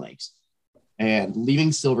him in Twin Lakes. And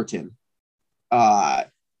leaving Silverton, we're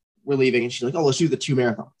leaving, and she's like, oh, let's do the 2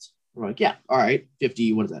 marathons. We're like, yeah, all right,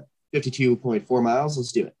 52.4 miles,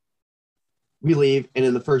 let's do it. We leave, and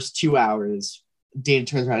in the first 2 hours, Data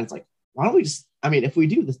turns around and it's like, why don't we just, if we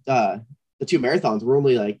do this, the 2 marathons, we're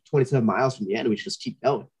only 27 miles from the end. We should just keep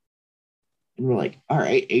going. And we're like, all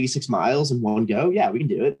right, 86 miles in one go. Yeah, we can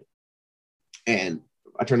do it. And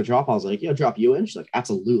I turned to Drop. I was like, yeah, drop you in. She's like,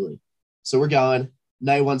 absolutely. So we're going.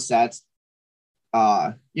 Night 1 sets.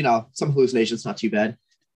 Some hallucinations, not too bad.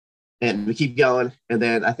 And we keep going. And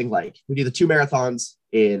then I think we do the 2 marathons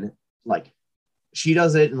in she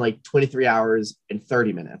does it in 23 hours and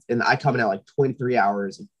 30 minutes. And I come in at 23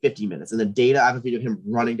 hours and 50 minutes. And the Data, I have a video of him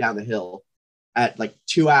running down the hill at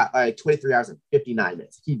 23 hours and 59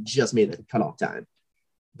 minutes. He just made the cutoff time.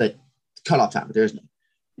 The cutoff time, but there's no.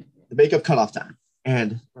 The makeup cutoff time.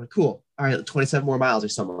 And we're like, cool. All right, 27 more miles or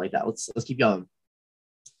something like that. Let's keep going.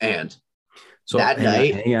 And so that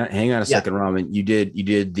night, hang on a second, Ramen. You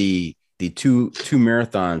did the two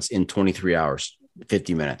marathons in 23 hours,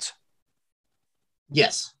 50 minutes.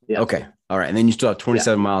 Yes. Yeah. Okay. All right. And then you still have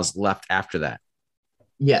 27 miles left after that.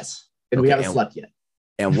 Yes. And we haven't slept yet.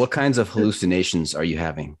 And what kinds of hallucinations are you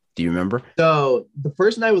having? Do you remember? So the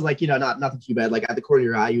first night was nothing too bad. At the corner of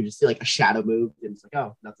your eye, you just see a shadow move, and it's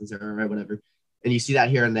oh, nothing's there, right? Whatever. And you see that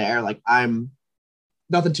here and there. I'm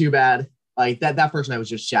nothing too bad. like that first night was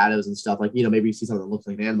just shadows and stuff. Like, maybe you see something that looks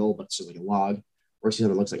like an animal, but it's just like a log, or see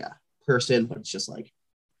something that looks like a person, but it's just like,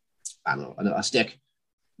 I don't know, a stick.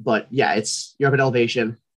 But yeah, you're up at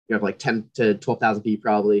elevation. You're up like 10 to 12,000 feet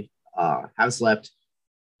probably. Haven't slept.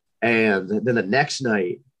 And then the next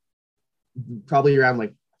night, probably around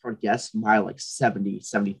like, I would guess, mile like 70,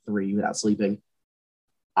 73 without sleeping.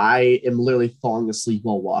 I am literally falling asleep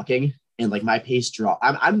while walking, and like my pace dropped.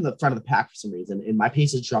 I'm in the front of the pack for some reason, and my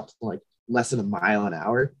pace has dropped to like less than a mile an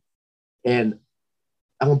hour. And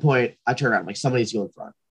at one point, I turn around, like somebody needs to go in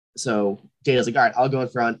front. So Dana's like, all right, I'll go in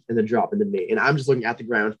front, and then drop into me. And I'm just looking at the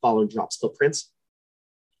ground, following Drop's footprints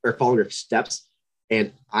or following her steps.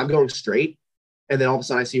 And I'm going straight. And then all of a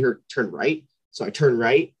sudden I see her turn right. So I turn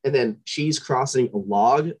right, and then she's crossing a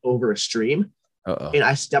log over a stream. Uh-oh. And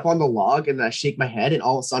I step on the log, and then I shake my head, and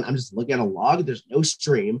all of a sudden I'm just looking at a log. There's no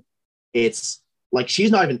stream. It's like she's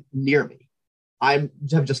not even near me. I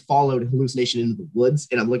have just followed hallucination into the woods,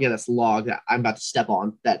 and I'm looking at this log that I'm about to step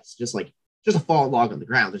on. That's just a fallen log on the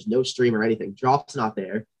ground. There's no stream or anything. Drop's not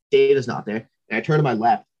there. Data's not there. And I turn to my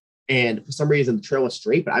left, and for some reason the trail was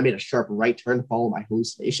straight, but I made a sharp right turn to follow my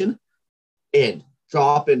hallucination. And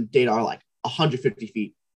Drop and Data are like 150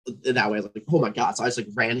 feet that way. I was like, oh my God. So I just like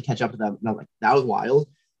ran to catch up to them. And I'm like, that was wild.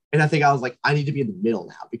 And I think I was like, I need to be in the middle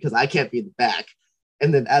now because I can't be in the back.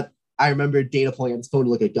 And then I remember Dana pulling out his phone to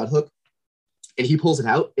look at gut hook, and he pulls it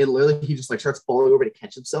out, and literally he just like starts falling over to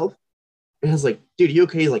catch himself. And I was like, dude, you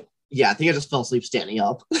okay? He's like, yeah, I think I just fell asleep standing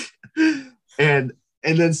up. and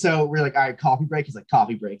then so we're like, all right, coffee break. He's like,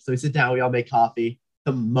 coffee break. So we sit down, we all make coffee.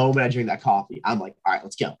 The moment I drink that coffee, I'm like, all right,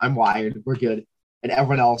 let's go. I'm wired. We're good. And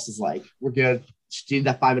everyone else is like, we're good. Just need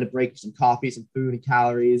that 5-minute break for some coffee, some food and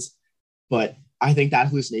calories. But I think that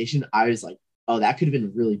hallucination, I was like, oh, that could have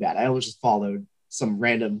been really bad. I almost just followed some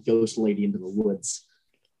random ghost lady into the woods.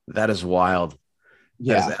 That is wild.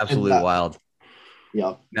 Yeah, that is absolutely wild.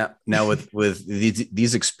 Yeah. Now with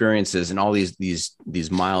these experiences and all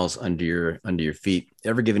these miles under your feet,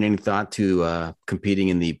 ever given any thought to competing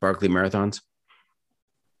in the Barkley marathons?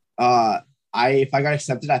 If I got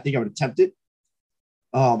accepted, I think I would attempt it.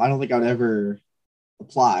 I don't think I would ever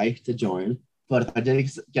apply to join, but if I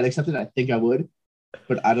did get accepted, I think I would.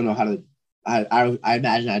 But I don't know how to. I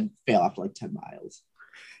imagine I'd fail after like 10 miles.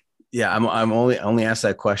 Yeah, I'm only asked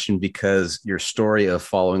that question because your story of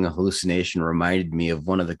following a hallucination reminded me of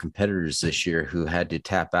one of the competitors this year who had to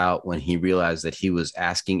tap out when he realized that he was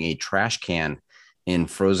asking a trash can in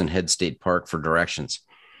Frozen Head State Park for directions.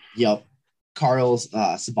 Yep. Carl's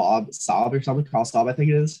Saab or something. Carl Saab, I think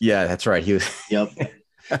it is. Yeah, that's right. He was. Yep.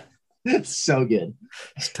 It's so good.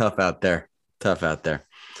 It's tough out there.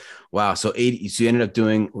 Wow. So you ended up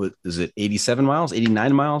doing, is it 87 miles,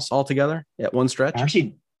 89 miles altogether at one stretch?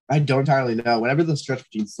 Actually, I don't entirely know. Whenever the stretch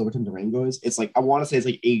between Silverton to Rango is, it's like, I want to say it's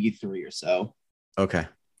like 83 or so. Okay.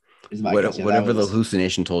 Whatever the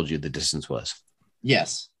hallucination told you the distance was.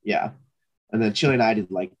 Yes. Yeah. And then Chili and I did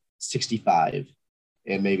like 65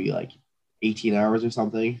 and maybe like 18 hours or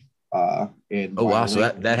something. Wow. So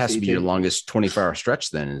that has to be your longest 24-hour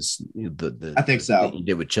stretch then, is the I think so. That you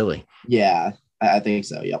did with Chili. Yeah, I think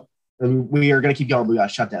so. Yep. And we are going to keep going. We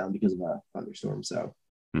got shut down because of a thunderstorm. So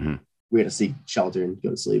we had to seek shelter and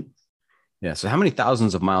go to sleep. Yeah. So how many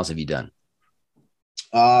thousands of miles have you done?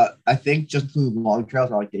 I think just through long trails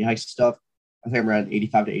or like day hikes and stuff, I think I'm around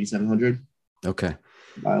 85 to 8,700. Okay.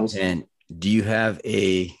 Miles. And do you have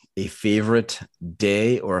a favorite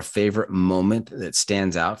day or a favorite moment that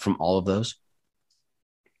stands out from all of those?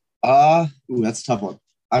 That's a tough one.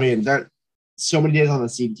 I mean, there are so many days on the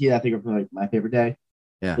CT that I think are like my favorite day.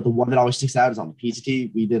 Yeah. But the one that always sticks out is on the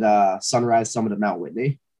PCT. We did a sunrise summit at Mount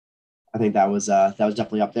Whitney. I think that was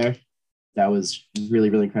definitely up there. That was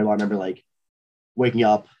really, really incredible. I remember like waking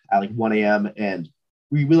up at like 1 a.m. and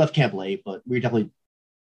we left camp late, but we were definitely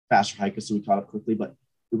faster hikers, so we caught up quickly. But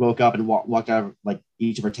we woke up and walked out of like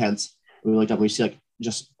each of our tents. We looked up and we see like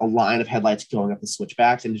just a line of headlights going up the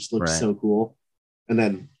switchbacks, and it just looked so cool. And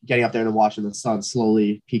then getting up there and watching the sun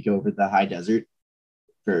slowly peek over the high desert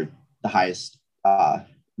for the highest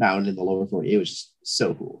mountain in the lower 40. It was just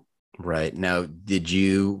so cool. Right. Now,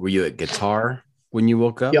 were you at Guitar when you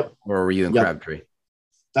woke up? Yep. Or were you in Crabtree?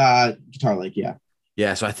 Guitar Lake, yeah.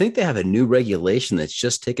 Yeah, so I think they have a new regulation that's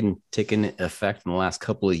just taken effect in the last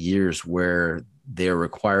couple of years where they're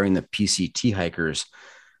requiring the PCT hikers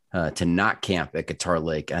to not camp at Guitar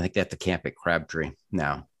Lake. I think they have to camp at Crabtree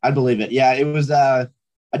now. I believe it. Yeah, it was. I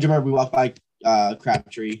do remember we walked by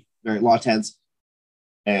Crabtree, very lot of tents,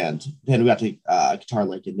 and then we got to Guitar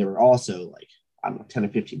Lake, and there were also like, I don't know, 10 or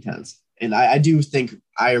 15 tents. And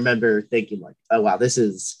I remember thinking like, oh wow, there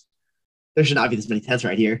should not be this many tents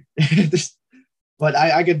right here. But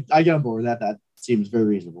I get on board with that. That seems very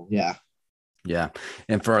reasonable. Yeah. Yeah.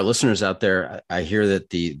 And for our listeners out there, I hear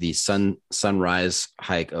that the sunrise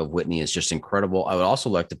hike of Whitney is just incredible. I would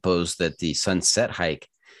also like to pose that the sunset hike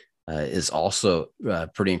is also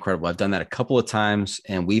pretty incredible. I've done that a couple of times,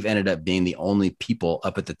 and we've ended up being the only people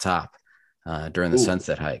up at the top during the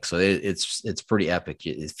sunset hike. So it's pretty epic.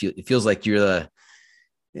 It feels like you're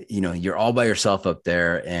you're all by yourself up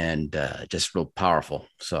there, and just real powerful.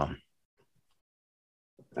 So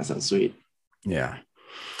that sounds sweet. Yeah.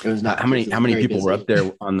 It was not. How many people busy. were up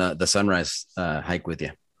there on the sunrise hike with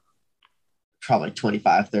you? Probably like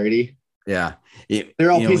 25, 30. Yeah.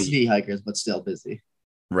 They're all PCD hikers, but still busy.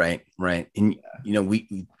 Right. And,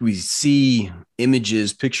 we see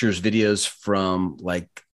images, pictures, videos from like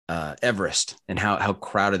Everest and how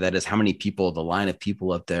crowded that is, how many people, the line of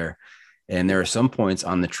people up there. And there are some points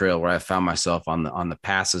on the trail where I found myself on the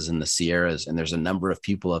passes in the Sierras, and there's a number of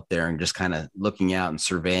people up there and just kind of looking out and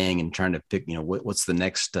surveying and trying to pick, what's the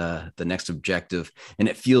next objective. And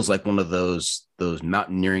it feels like one of those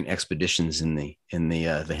mountaineering expeditions in the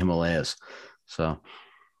Himalayas. So,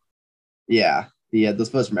 yeah, those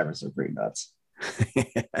photos from Everest are pretty nuts.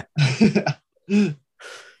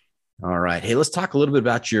 All right. Hey, let's talk a little bit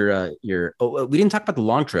about your we didn't talk about the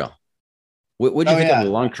long trail. What do you think of the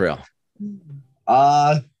long trail?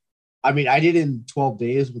 I mean, I did in 12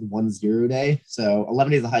 days with 1 0 day. So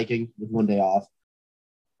 11 days of hiking with 1 day off.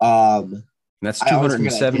 That's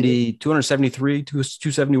 273,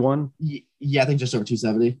 271. Yeah, I think just over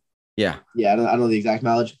 270. Yeah. I don't know the exact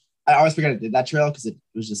mileage. I always forget I did that trail because it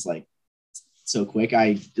was just like so quick.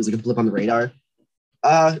 It was like a blip on the radar.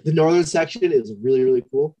 The northern section is really, really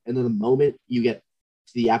cool. And then the moment you get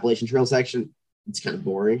to the Appalachian Trail section, it's kind of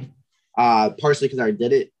boring. Partially because I already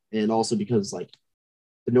did it, and also because like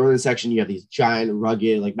the northern section, you have these giant,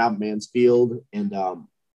 rugged, like Mount Mansfield, and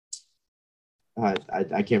I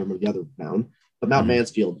can't remember the other mountain, but Mount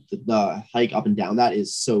Mansfield, the hike up and down that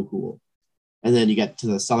is so cool. And then you get to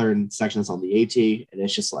the southern section that's on the AT, and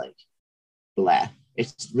it's just like blah.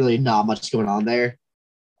 It's really not much going on there.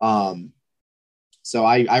 So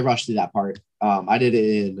I rushed through that part. I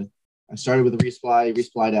started with a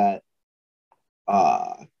resupplied at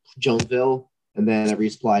Jonesville, and then I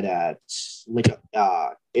resupplied at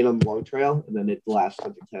in on the long trail, and then it the last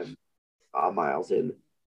 110 miles in,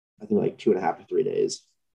 I think like 2.5 to 3 days.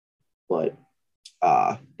 But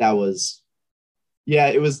that was,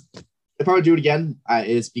 it was. If I would do it again,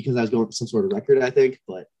 it's because I was going for some sort of record, I think.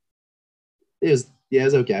 But it was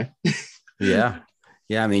okay. Yeah.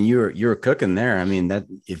 I mean, you were cooking there. I mean, that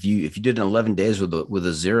if you did 11 days with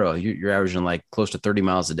a 0, you're averaging like close to 30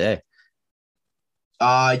 miles a day.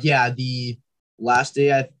 The last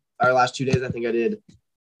day, our last 2 days, I think I did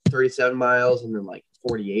 37 miles and then like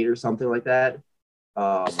 48 or something like that.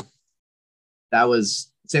 That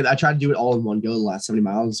was, I tried to do it all in one go, the last 70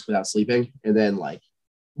 miles without sleeping. And then like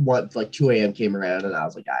 2 a.m. came around, and I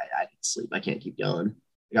was like, I need to sleep. I can't keep going.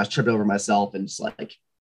 Like, I was tripping over myself, and just like,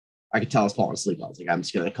 I could tell I was falling asleep. I was like, I'm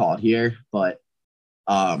just going to call it here. But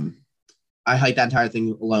I hiked that entire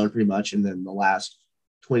thing alone pretty much. And then the last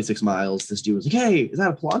 26 miles, this dude was like, hey, is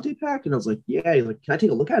that a Palante pack? And I was like, yeah. He's like, can I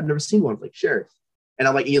take a look at it? I've never seen one. I was like, sure. And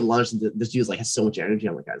I'm like eating lunch, and this dude's like has so much energy.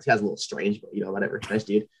 I'm like, this guy's a little strange, but whatever. Nice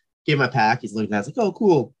dude. Gave him my pack. He's looking at it. I was like, oh,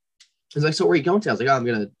 cool. He's like, so where are you going to? I was like, I'm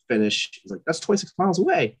going to finish. He's like, that's 26 miles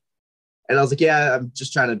away. And I was like, yeah, I'm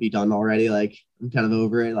just trying to be done already. Like, I'm kind of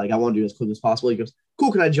over it. Like, I want to do it as quick as possible. He goes,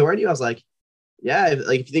 cool, can I join you? I was like, yeah, if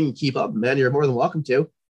you think you keep up, man, you're more than welcome to.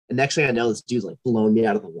 And next thing I know, this dude's like blowing me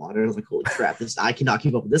out of the water. And I was like, holy crap, I cannot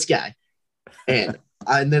keep up with this guy. And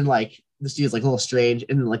then like this dude's like a little strange.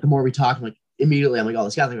 And then like the more we talk, I'm like, immediately I'm like, oh,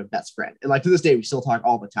 this guy's like my best friend. And like to this day, we still talk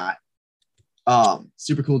all the time.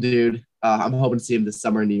 Super cool dude. I'm hoping to see him this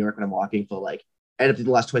summer in New York when I'm walking. But like, ended up doing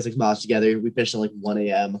the last 26 miles together. We finished at like 1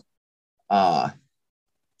 a.m.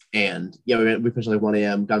 And yeah, we finished at like 1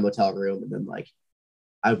 a.m. Got a motel room, and then like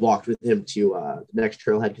I walked with him to the next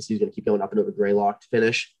trailhead because he was going to keep going up and over Greylock to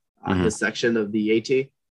finish his section of the AT.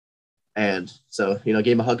 And so, gave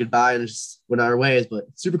him a hug goodbye and just went our ways. But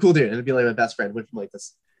super cool dude. And it'd be like my best friend. Went from like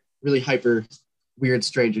this really hyper weird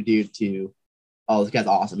stranger dude to, oh, this guy's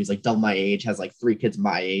awesome. He's like double my age, has like 3 kids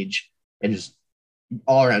my age, and just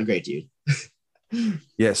all around great dude.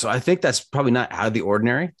 Yeah, so I think that's probably not out of the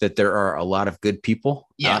ordinary, that there are a lot of good people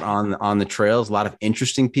out on the trails, a lot of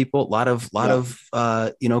interesting people, a lot of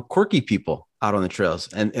quirky people out on the trails,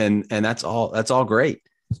 and that's all great.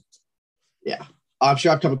 Yeah, I'm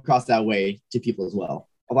sure I've come across that way to people as well.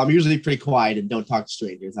 Although I'm usually pretty quiet and don't talk to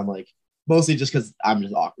strangers. I'm like mostly just because I'm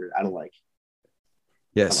just awkward. I don't like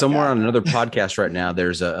Yeah, somewhere on another podcast right now,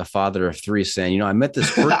 there's a father of three saying, I met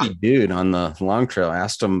this quirky dude on the long trail. I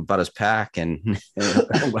asked him about his pack and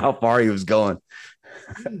how far he was going.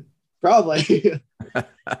 Probably.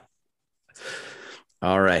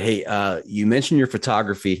 All right. Hey, you mentioned your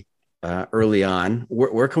photography early on.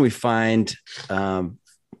 Where can we find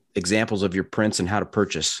examples of your prints and how to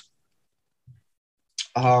purchase?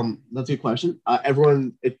 That's a good question.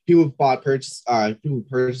 Everyone, if people purchase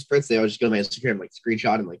prints, they always just go to my Instagram, like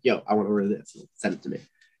screenshot and like, yo, I want to order this, and send it to me,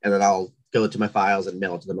 and then I'll go to my files and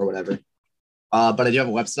mail it to them or whatever. But I do have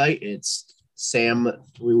a website. It's Sam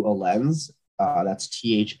Through a Lens. That's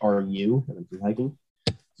THRU, and I'm through hiking.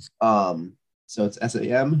 So it's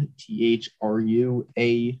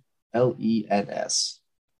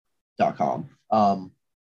SAMTHRUALENS.com.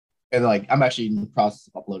 And like I'm actually in the process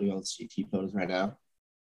of uploading all the CT photos right now.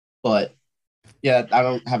 But yeah, I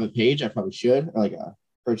don't have a page. I probably should, or like a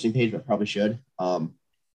purchasing page, but I probably should.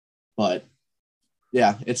 But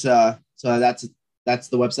yeah, it's so that's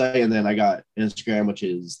the website, and then I got Instagram, which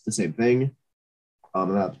is the same thing.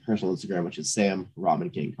 And I have personal Instagram, which is Sam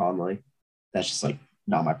Ramen King Conley. That's just like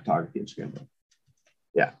not my photography Instagram. But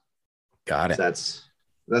yeah, got it. So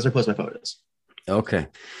that's where I post my photos. Okay,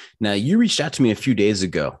 now you reached out to me a few days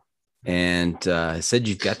ago and said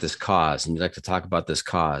you've got this cause and you'd like to talk about this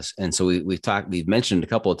cause. And so we've mentioned a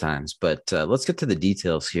couple of times, but let's get to the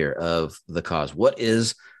details here of the cause. What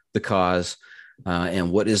is the cause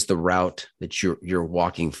and what is the route that you're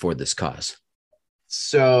walking for this cause?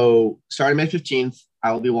 So starting May 15th,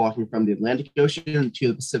 I will be walking from the Atlantic Ocean to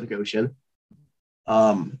the Pacific Ocean.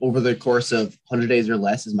 Over the course of 100 days or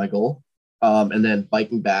less is my goal. And then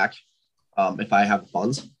biking back if I have the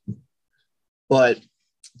funds. But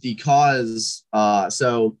the cause,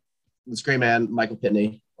 so this great man, Michael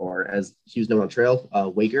Pitney, or as he was known on trail,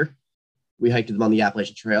 Waker, we hiked with him on the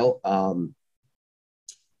Appalachian Trail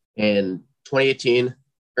in 2018,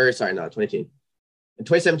 or sorry, not 2018. In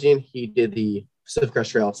 2017, he did the Pacific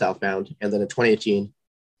Crest Trail southbound. And then in 2018,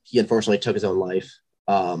 he unfortunately took his own life.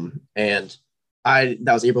 And that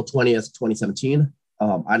was April 20th, 2017.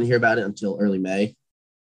 I didn't hear about it until early May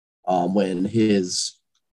when his,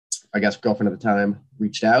 I guess, girlfriend at the time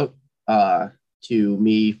reached out to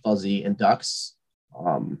me, Fuzzy, and Ducks,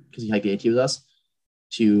 because he hiked the AT with us,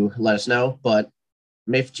 to let us know. But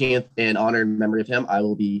May 15th, in honor and memory of him, I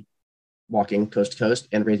will be walking coast to coast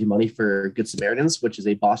and raising money for Good Samaritans, which is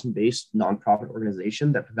a Boston-based nonprofit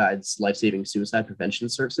organization that provides life-saving suicide prevention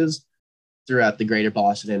services throughout the greater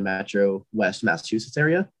Boston and Metro West Massachusetts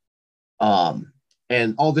area.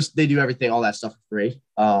 And all this, they do everything, all that stuff for free.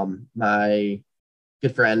 My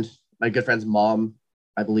good friend's mom,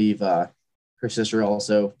 I believe her sister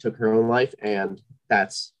also took her own life, and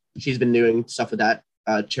she's been doing stuff with that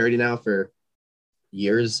charity now for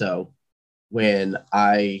years. So when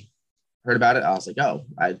I heard about it, I was like, oh,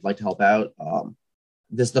 I'd like to help out.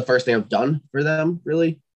 This is the first thing I've done for them,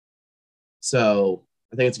 really. So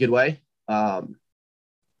I think it's a good way.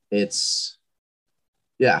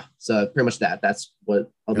 So pretty much that's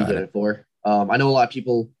what I'll be doing it for. I know a lot of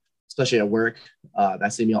people, especially at work,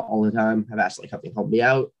 that see me all the time, have asked like how they can help me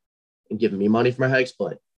out and giving me money for my hikes,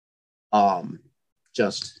 but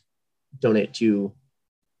just donate to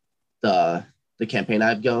the campaign I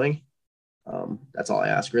have going. That's all I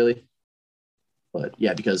ask, really. But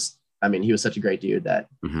yeah, because I mean, he was such a great dude that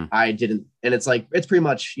I didn't, and it's like, it's pretty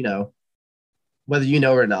much, whether you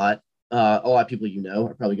know or not, a lot of people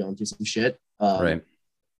are probably going through some shit. Right.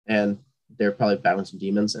 And they're probably battling some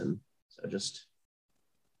demons. And so just,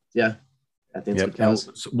 yeah, I think that's what it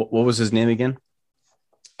was. So what was his name again?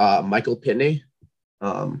 Michael Pitney.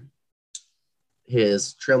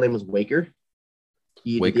 His trail name was Waker.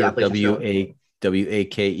 Waker,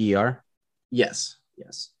 Waker. Yes.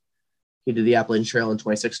 He did the Appalachian Trail in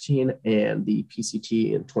 2016 and the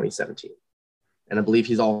PCT in 2017. And I believe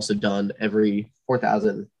he's also done every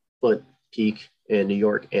 4,000 foot peak in New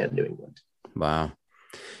York and New England. Wow.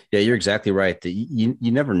 Yeah, you're exactly right. You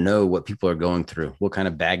never know what people are going through, what kind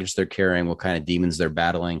of baggage they're carrying, what kind of demons they're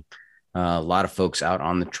battling. A lot of folks out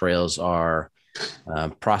on the trails are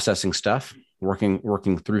processing stuff,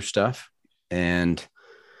 working through stuff. And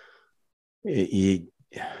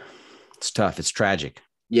it's tough. It's tragic.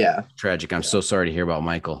 Yeah. Tragic. I'm so sorry to hear about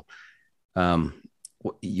Michael.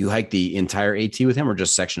 You hiked the entire AT with him or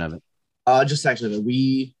just a section of it? Just a section of it.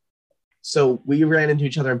 We ran into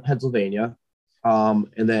each other in Pennsylvania. And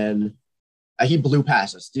then he blew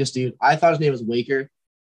past us. This dude, I thought his name was Waker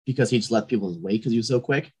because he just let people in his way because he was so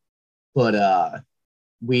quick. But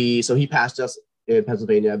he passed us in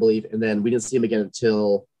Pennsylvania, I believe. And then we didn't see him again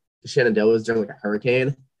until the Shenandoah was during like a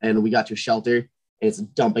hurricane. And we got to a shelter and it's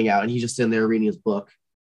dumping out. And he's just sitting there reading his book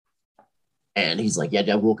And he's like, yeah,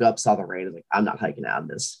 I woke up, saw the rain. I was like, I'm not hiking out in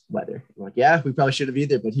this weather. I'm like, yeah, we probably shouldn't have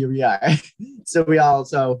either, but here we are. So we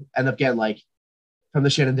also end up getting like from the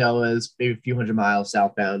Shenandoahs, maybe a few hundred miles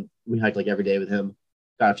southbound. We hiked like every day with him,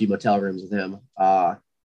 got a few motel rooms with him. And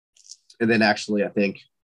then actually, I think,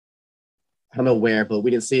 I don't know where, but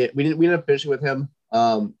we didn't see it. We ended up finishing with him.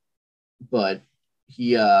 But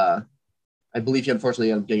he, I believe he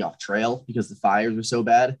unfortunately ended up getting off trail because the fires were so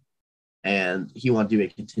bad. And he wanted to do a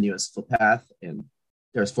continuous footpath. And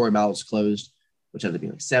there was 4 miles closed, which ended up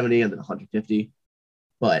being like 70 and then 150.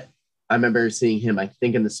 But I remember seeing him, I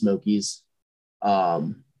think, in the Smokies.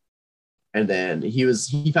 And then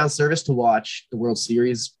he found service to watch the World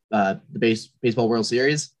Series, the baseball World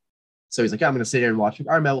Series. So he's like, I'm going to sit here and watch. All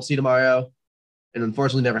right, man, we'll see you tomorrow. And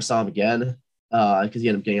unfortunately, never saw him again because he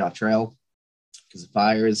ended up getting off trail because of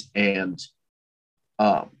fires. And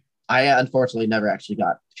I unfortunately never actually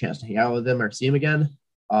got a chance to hang out with him or see him again.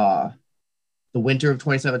 The winter of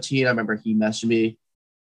 2017, I remember he messaged me.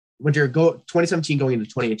 2017 going into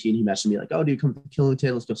 2018, he messaged me like, oh, dude, come to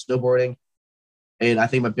Killington. Let's go snowboarding. And I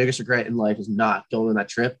think my biggest regret in life is not going on that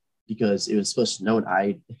trip because it was supposed to snow and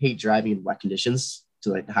I hate driving in wet conditions.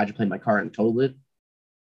 So like hydroplaned my car and totaled it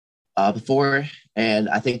before. And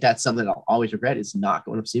I think that's something that I'll always regret is not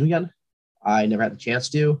going up to see him again. I never had the chance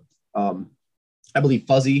to. I believe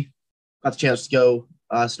Fuzzy got the chance to go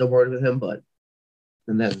snowboard with him,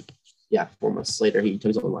 and then 4 months later he took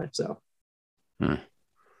his own life. So yeah,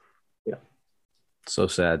 so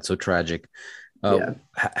sad, so tragic.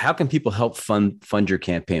 How can people help fund your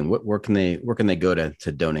campaign? Where can they go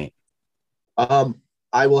to donate?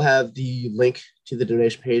 I will have the link to the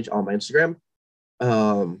donation page on my Instagram,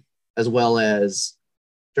 as well as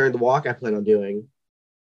during the walk. I plan on doing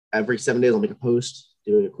every 7 days. I'll make a post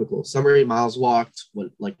doing a quick little summary, miles walked,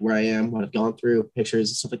 where I am, what I've gone through, pictures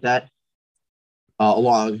and stuff like that,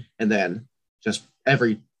 along, and then just at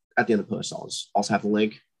the end of the post, I'll also have the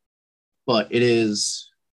link. But it is,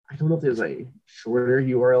 I don't know if there's a shorter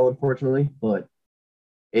URL, unfortunately, but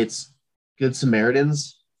it's Good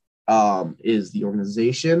Samaritans is the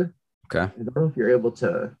organization. Okay. I don't know if you're able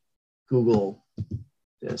to Google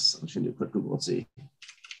this. I'm just going to do a quick Google. Let's see.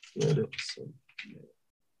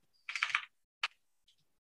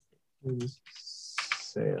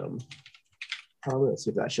 Sam. Let's see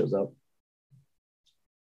if that shows up.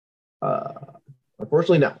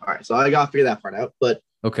 Unfortunately, no. All right, so I got to figure that part out. But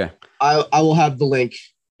okay, I will have the link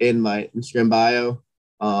in my Instagram bio,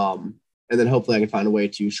 and then hopefully I can find a way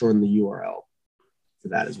to shorten the URL for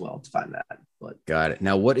that as well to find that. But got it.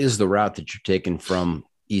 Now, what is the route that you're taking from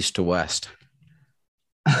east to west?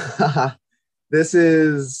 This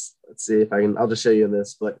is, let's see if I can. I'll just show you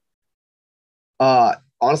this, but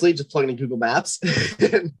honestly, just plugging in Google Maps.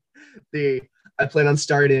 I plan on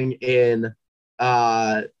starting in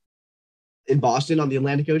Boston on the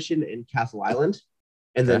Atlantic Ocean in Castle Island,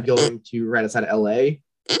 and then going to right outside of LA.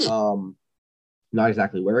 Not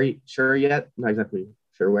exactly sure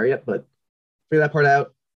where yet, but figure that part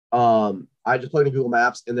out. I just plugged in Google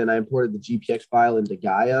Maps, and then I imported the GPX file into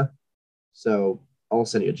Gaia. So I'll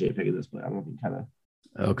send you a JPEG of this, but I don't know if you kind of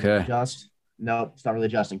adjust. No, it's not really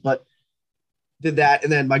adjusting, but did that,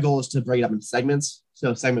 and then my goal is to break it up into segments.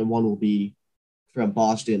 So segment 1 will be from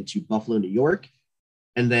Boston to Buffalo, New York,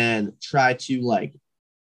 and then try to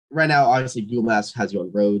right now, obviously Google Maps has you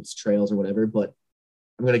on roads, trails, or whatever, but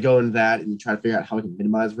I'm going to go into that and try to figure out how I can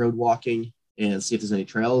minimize road walking and see if there's any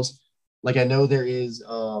trails. Like I know there's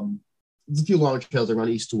a few long trails that run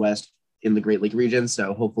east to west in the Great Lake region,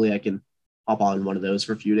 so hopefully I can hop on one of those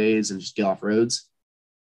for a few days and just get off roads.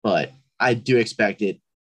 But I do expect it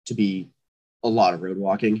to be a lot of road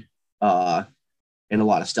walking and a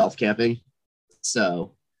lot of stealth camping.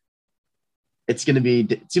 So it's going to be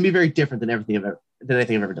very different than anything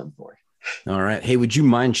I've ever done before. All right. Hey, would you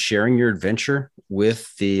mind sharing your adventure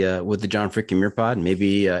with the John Freaking Muir Pod?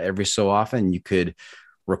 Maybe every so often you could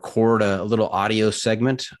record a little audio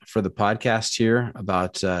segment for the podcast here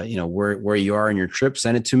about where you are in your trip.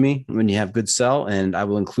 Send it to me when you have good cell, and I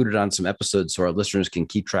will include it on some episodes so our listeners can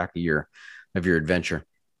keep track of your adventure.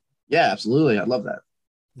 Yeah, absolutely. I'd love that.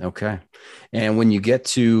 Okay. And when you get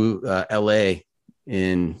to LA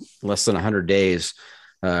in less than 100 days,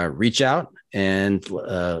 reach out and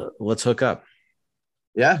let's hook up.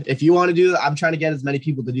 Yeah. If you want to do that, I'm trying to get as many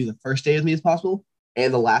people to do the first day with me as possible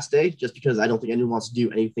and the last day, just because I don't think anyone wants to do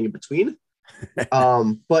anything in between.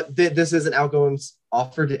 But this is an outgoing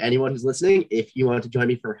offer to anyone who's listening. If you want to join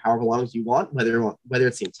me for however long as you want, whether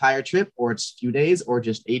it's the entire trip or it's a few days or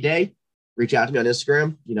just a day, reach out to me on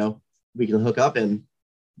Instagram. We can hook up and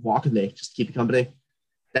walk with me, just keep you company.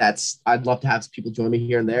 I'd love to have people join me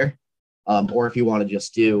here and there. Or if you want to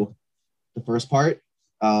just do the first part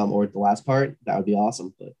or the last part, that would be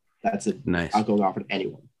awesome. But that's a nice outgoing offer to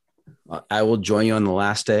anyone. I will join you on the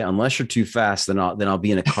last day. Unless you're too fast, then I'll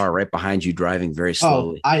be in a car right behind you driving very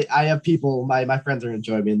slowly. I have people, my friends are going to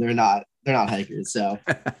join me, and they're not hikers. So,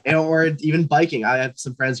 or even biking. I have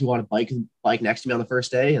some friends who want to bike next to me on the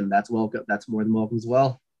first day, and that's welcome. That's more than welcome as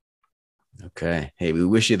well. Okay. Hey, we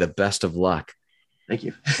wish you the best of luck. Thank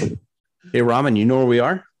you. Hey, Ramen, you know where we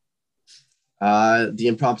are? The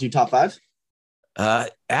impromptu top 5.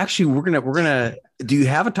 Actually, we're gonna. Do you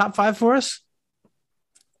have a top 5 for us?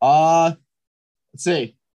 Let's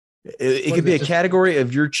see. It could be a category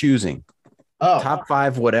of your choosing. Oh, top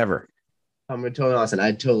 5, whatever. I'm going to tell you honest, and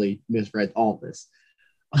I totally misread all of this.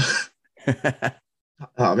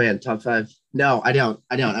 Oh man, top 5. No, I don't.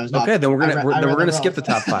 I was not. Okay, then we're gonna skip the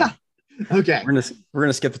top 5. Okay, we're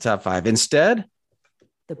gonna skip the top 5 instead.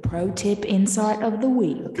 The pro tip insight of the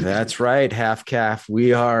week. That's right, half calf.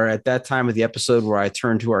 We are at that time of the episode where I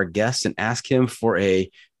turn to our guest and ask him for a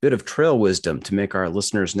bit of trail wisdom to make our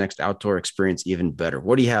listeners' next outdoor experience even better.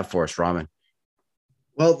 What do you have for us, Ramen?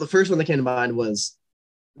 Well, the first one that came to mind was,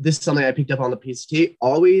 this is something I picked up on the PCT.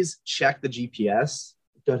 Always check the GPS,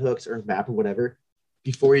 gut hooks, or map or whatever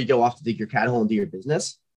before you go off to dig your cat hole and do your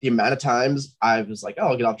business. The amount of times I was like, oh,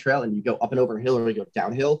 I'll get off trail, and you go up and over a hill or you go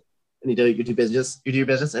downhill, and you do your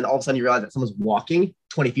business, and all of a sudden you realize that someone's walking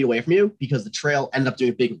 20 feet away from you because the trail ended up doing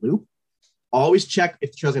a big loop. Always check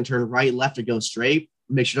if the trail's going to turn right, left, or go straight.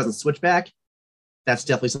 Make sure it doesn't switch back. That's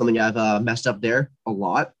definitely something I've messed up there a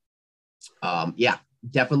lot. Yeah,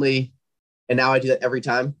 definitely. And now I do that every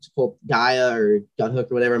time to pull Gaia or gut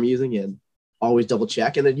hook or whatever I'm using, and always double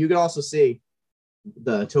check. And then you can also see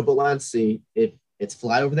the towboat line, see if it's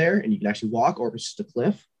flat over there and you can actually walk, or if it's just a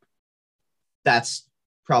cliff. That's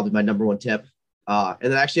probably my number one tip. And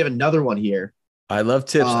then I actually have another one here. I love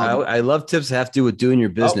tips. I love tips that have to do with doing your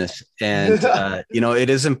business. And, it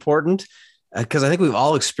is important because I think we've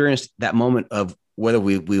all experienced that moment of whether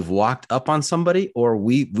we've walked up on somebody or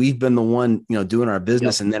we've been the one, doing our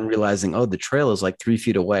business and then realizing, oh, the trail is like 3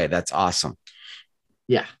 feet away. That's awesome.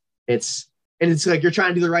 Yeah. It's like you're trying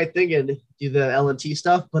to do the right thing and do the LNT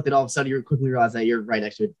stuff, but then all of a sudden you quickly realize that you're right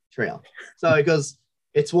next to a trail. So it goes,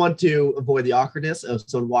 it's one to avoid the awkwardness of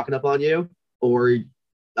someone walking up on you, or you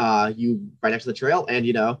right next to the trail, and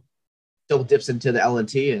double dips into the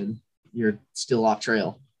LNT and you're still off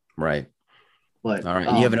trail. Right. But all right.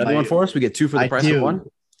 You have another one for us? We get 2 for the price of one.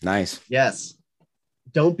 Nice. Yes.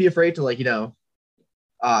 Don't be afraid to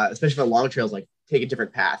especially for long trails, like take a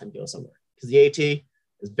different path and go somewhere, because the AT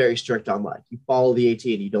is very strict on you follow the AT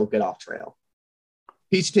and you don't get off trail.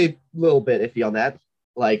 PCT a little bit iffy on that,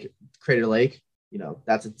 like Crater Lake.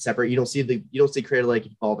 That's a separate. You don't see Crater Lake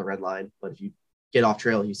if you follow the red line, but if you get off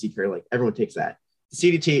trail, you see Crater Lake. Everyone takes that. The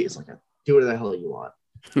CDT is like do whatever the hell you want,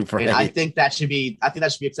 right. And I think that should be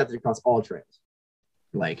accepted across all trails.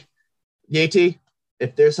 Like the AT,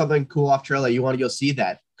 if there's something cool off trail that you want to go see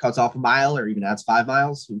that cuts off a mile or even adds 5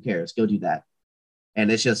 miles, who cares? Go do that.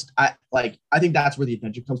 And it's just I think that's where the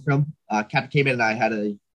adventure comes from. Captain K-Man and I had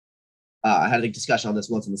a discussion on this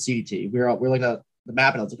once in the CDT. We're looking at the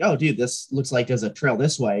map, and I was like, oh, dude, this looks like there's a trail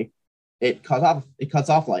this way. It cuts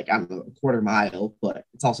off like, I don't know, a quarter mile, but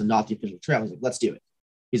it's also not the official trail. I was like, let's do it.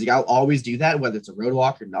 He's like, I'll always do that, whether it's a road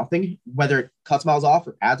walk or nothing, whether it cuts miles off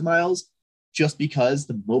or adds miles, just because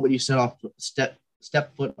the moment you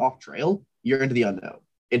step foot off trail, you're into the unknown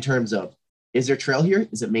in terms of, is there trail here?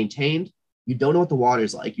 Is it maintained? You don't know what the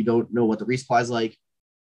water's like. You don't know what the resupply is like.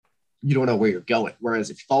 You don't know where you're going. Whereas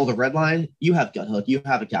if you follow the red line, you have gut hook, you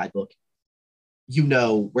have a guidebook. You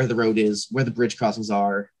know where the road is, where the bridge crossings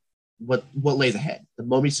are, what lays ahead. The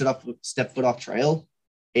moment you step foot off trail,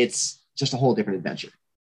 it's just a whole different adventure.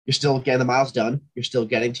 You're still getting the miles done. You're still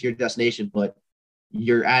getting to your destination, but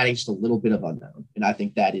you're adding just a little bit of unknown. And I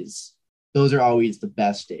think those are always the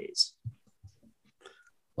best days.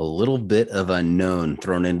 A little bit of unknown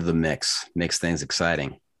thrown into the mix makes things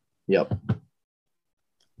exciting. Yep.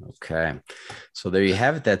 Okay. So there you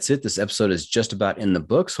have it. That's it. This episode is just about in the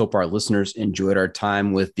books. Hope our listeners enjoyed our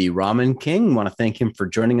time with the Ramen King. We want to thank him for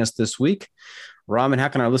joining us this week. Ramen, how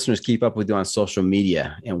can our listeners keep up with you on social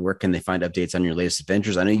media, and where can they find updates on your latest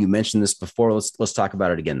adventures? I know you mentioned this before. Let's talk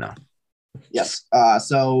about it again, though. Yes.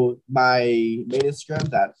 So my main Instagram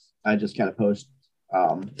that I just kind of post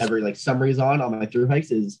every summaries on my through hikes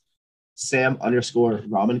is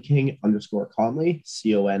Sam_Ramen King _Conley, Conley.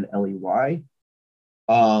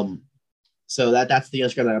 So that's the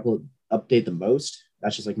Instagram that I update the most.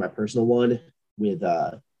 That's just my personal one with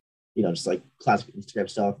just classic Instagram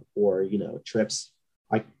stuff or trips.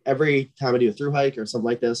 Every time I do a through hike or something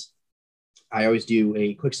like this, I always do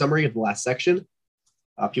a quick summary of the last section,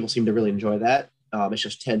 People seem to really enjoy that. It's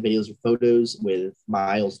just 10 videos or photos with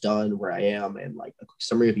miles done, where I am, and like a quick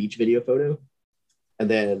summary of each video photo. And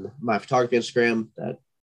then my photography Instagram that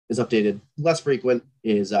is updated less frequent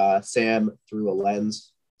is Sam through a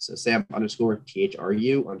lens. So Sam _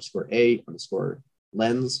 THRU _A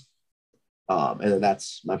 _lens. And then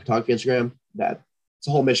that's my photography Instagram. That's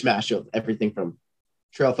a whole mishmash of everything from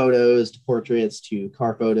trail photos to portraits to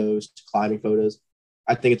car photos to climbing photos.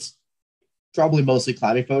 I think it's probably mostly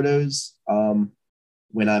climbing photos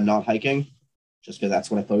when I'm not hiking, just because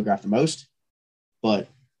that's when I photograph the most. But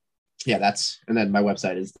yeah, and then my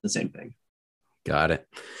website is the same thing. Got it.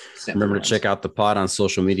 Remember to check out the pod on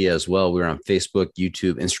social media as well. We're on Facebook,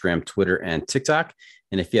 YouTube, Instagram, Twitter, and TikTok.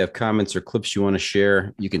 And if you have comments or clips you want to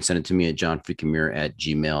share, you can send it to me at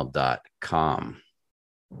johnfreakinmuir@gmail.com.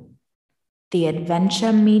 The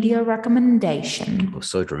Adventure Media Recommendation. Oh,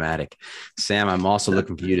 so dramatic. Sam, I'm also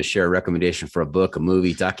looking for you to share a recommendation for a book, a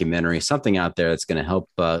movie, documentary, something out there that's going to help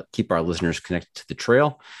keep our listeners connected to the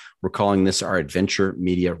trail. We're calling this our Adventure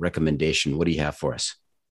Media Recommendation. What do you have for us?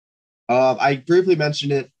 I briefly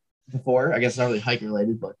mentioned it before. I guess it's not really hiking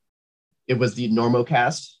related, but it was the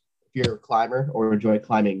NormoCast. If you're a climber or enjoy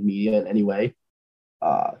climbing media in any way,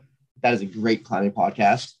 that is a great climbing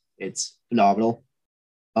podcast. It's phenomenal.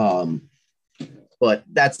 But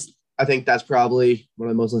I think that's probably one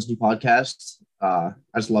of the most listened to podcasts. I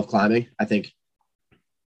just love climbing. I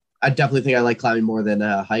definitely think I like climbing more than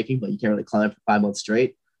hiking, but you can't really climb for 5 months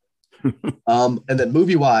straight. And then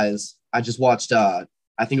movie wise, I just watched, I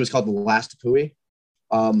think it was called The Last Pui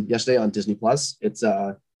yesterday on Disney Plus. It's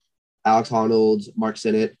Alex Honnold, Mark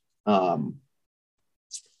Sinnott, and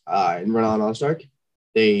Renan Onstark.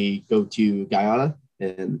 They go to Guyana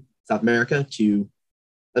in South America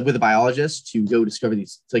with a biologist to go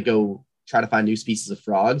go try to find new species of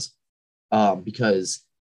frogs, because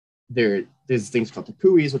there's things called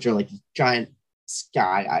tapuis, which are like giant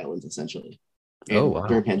sky islands essentially. And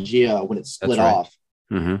during Pangea, when it split off,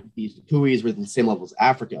 these tapuis were at the same level as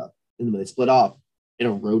Africa, and when they split off, it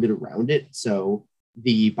eroded around it. So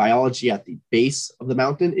the biology at the base of the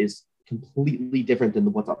mountain is completely different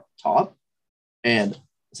than what's up top, and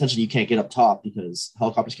essentially you can't get up top because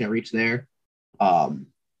helicopters can't reach there.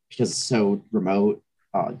 Because it's so remote,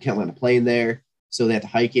 you can't land a plane there. So they have to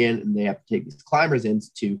hike in, and they have to take these climbers in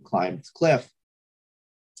to climb this cliff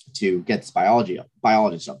to get this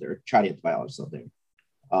biologist up there, try to get the biologist up there.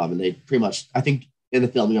 And they pretty much, I think in the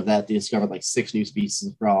filming of that, they discovered like 6 new species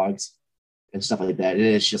of frogs and stuff like that. And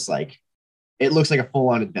it's just like, it looks like a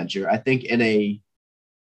full-on adventure. I think in a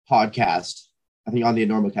podcast, I think on the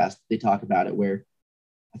NormoCast, they talk about it where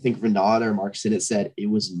I think Renan or Mark Sinnott said it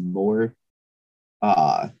was more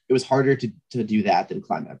it was harder to do that than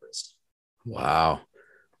climb Everest. Wow.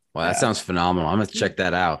 Well, that sounds phenomenal. I'm going to check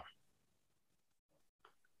that out.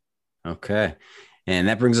 Okay. And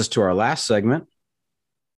that brings us to our last segment.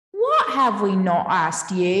 What have we not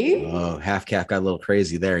asked you? Oh, Half Calf got a little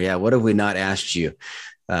crazy there. Yeah. What have we not asked you?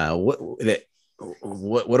 What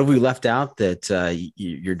have we left out that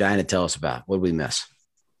you're dying to tell us about? What did we miss?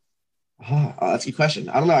 That's a good question.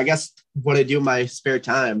 I don't know. I guess what I do in my spare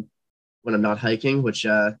time when I'm not hiking, which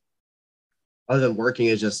other than working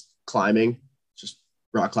is just climbing, just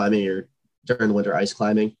rock climbing or during the winter ice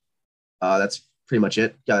climbing. That's pretty much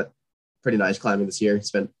it. Got pretty nice climbing this year.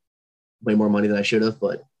 Spent way more money than I should have,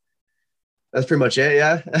 but that's pretty much it.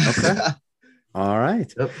 Yeah. Okay. All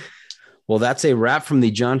right. Yep. Well, that's a wrap from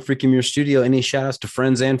the John Freaking Muir studio. Any shout outs to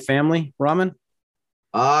friends and family, Ramen?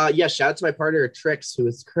 Yeah. Shout out to my partner Trix, who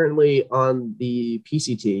is currently on the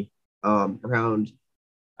PCT around,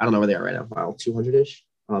 I don't know where they are right now, mile 200-ish,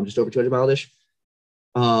 just over 200 mile-ish.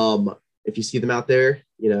 If you see them out there,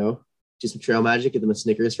 do some trail magic, get them a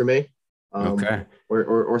Snickers for me. Okay.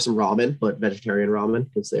 Or some ramen, but vegetarian ramen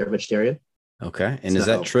because they are vegetarian. Okay. And is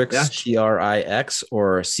that Trix, Trix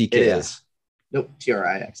or CKS? Nope,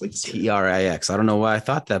 Trix. Like Trix. I don't know why I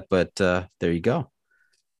thought that, but there you go.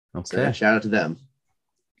 Okay. So, shout out to them.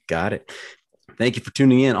 Got it. Thank you for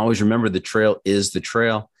tuning in. Always remember, the trail is the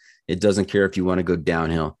trail. It doesn't care if you want to go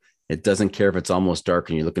downhill. It doesn't care if it's almost dark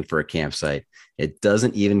and you're looking for a campsite. It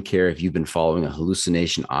doesn't even care if you've been following a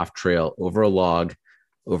hallucination off trail, over a log,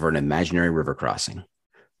 over an imaginary river crossing.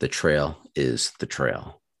 The trail is the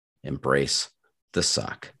trail. Embrace the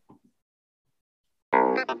suck.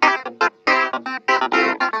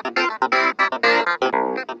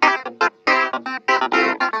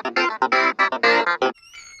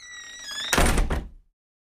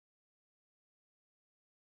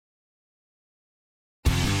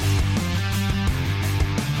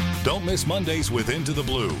 Don't Don't miss Mondays with Into the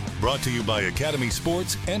Blue, brought to you by Academy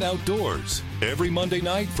Sports and Outdoors. Every Monday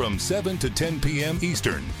night from 7 to 10 p.m.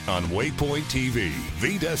 Eastern on Waypoint TV,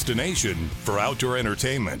 the destination for outdoor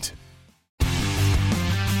entertainment.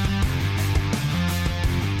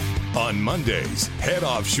 On Mondays, head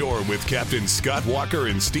offshore with Captain Scott Walker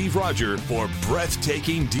and Steve Roger for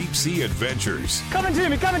breathtaking deep-sea adventures. Coming to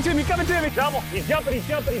me, coming to me, coming to me. Double. He's jumping, he's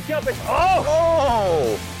jumping, he's jumping.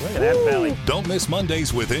 Oh! Look at that belly. Don't miss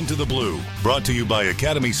Mondays with Into the Blue, brought to you by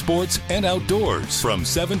Academy Sports and Outdoors from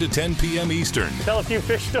 7 to 10 p.m. Eastern. Tell a few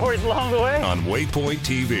fish stories along the way. On Waypoint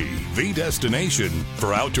TV, the destination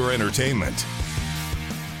for outdoor entertainment.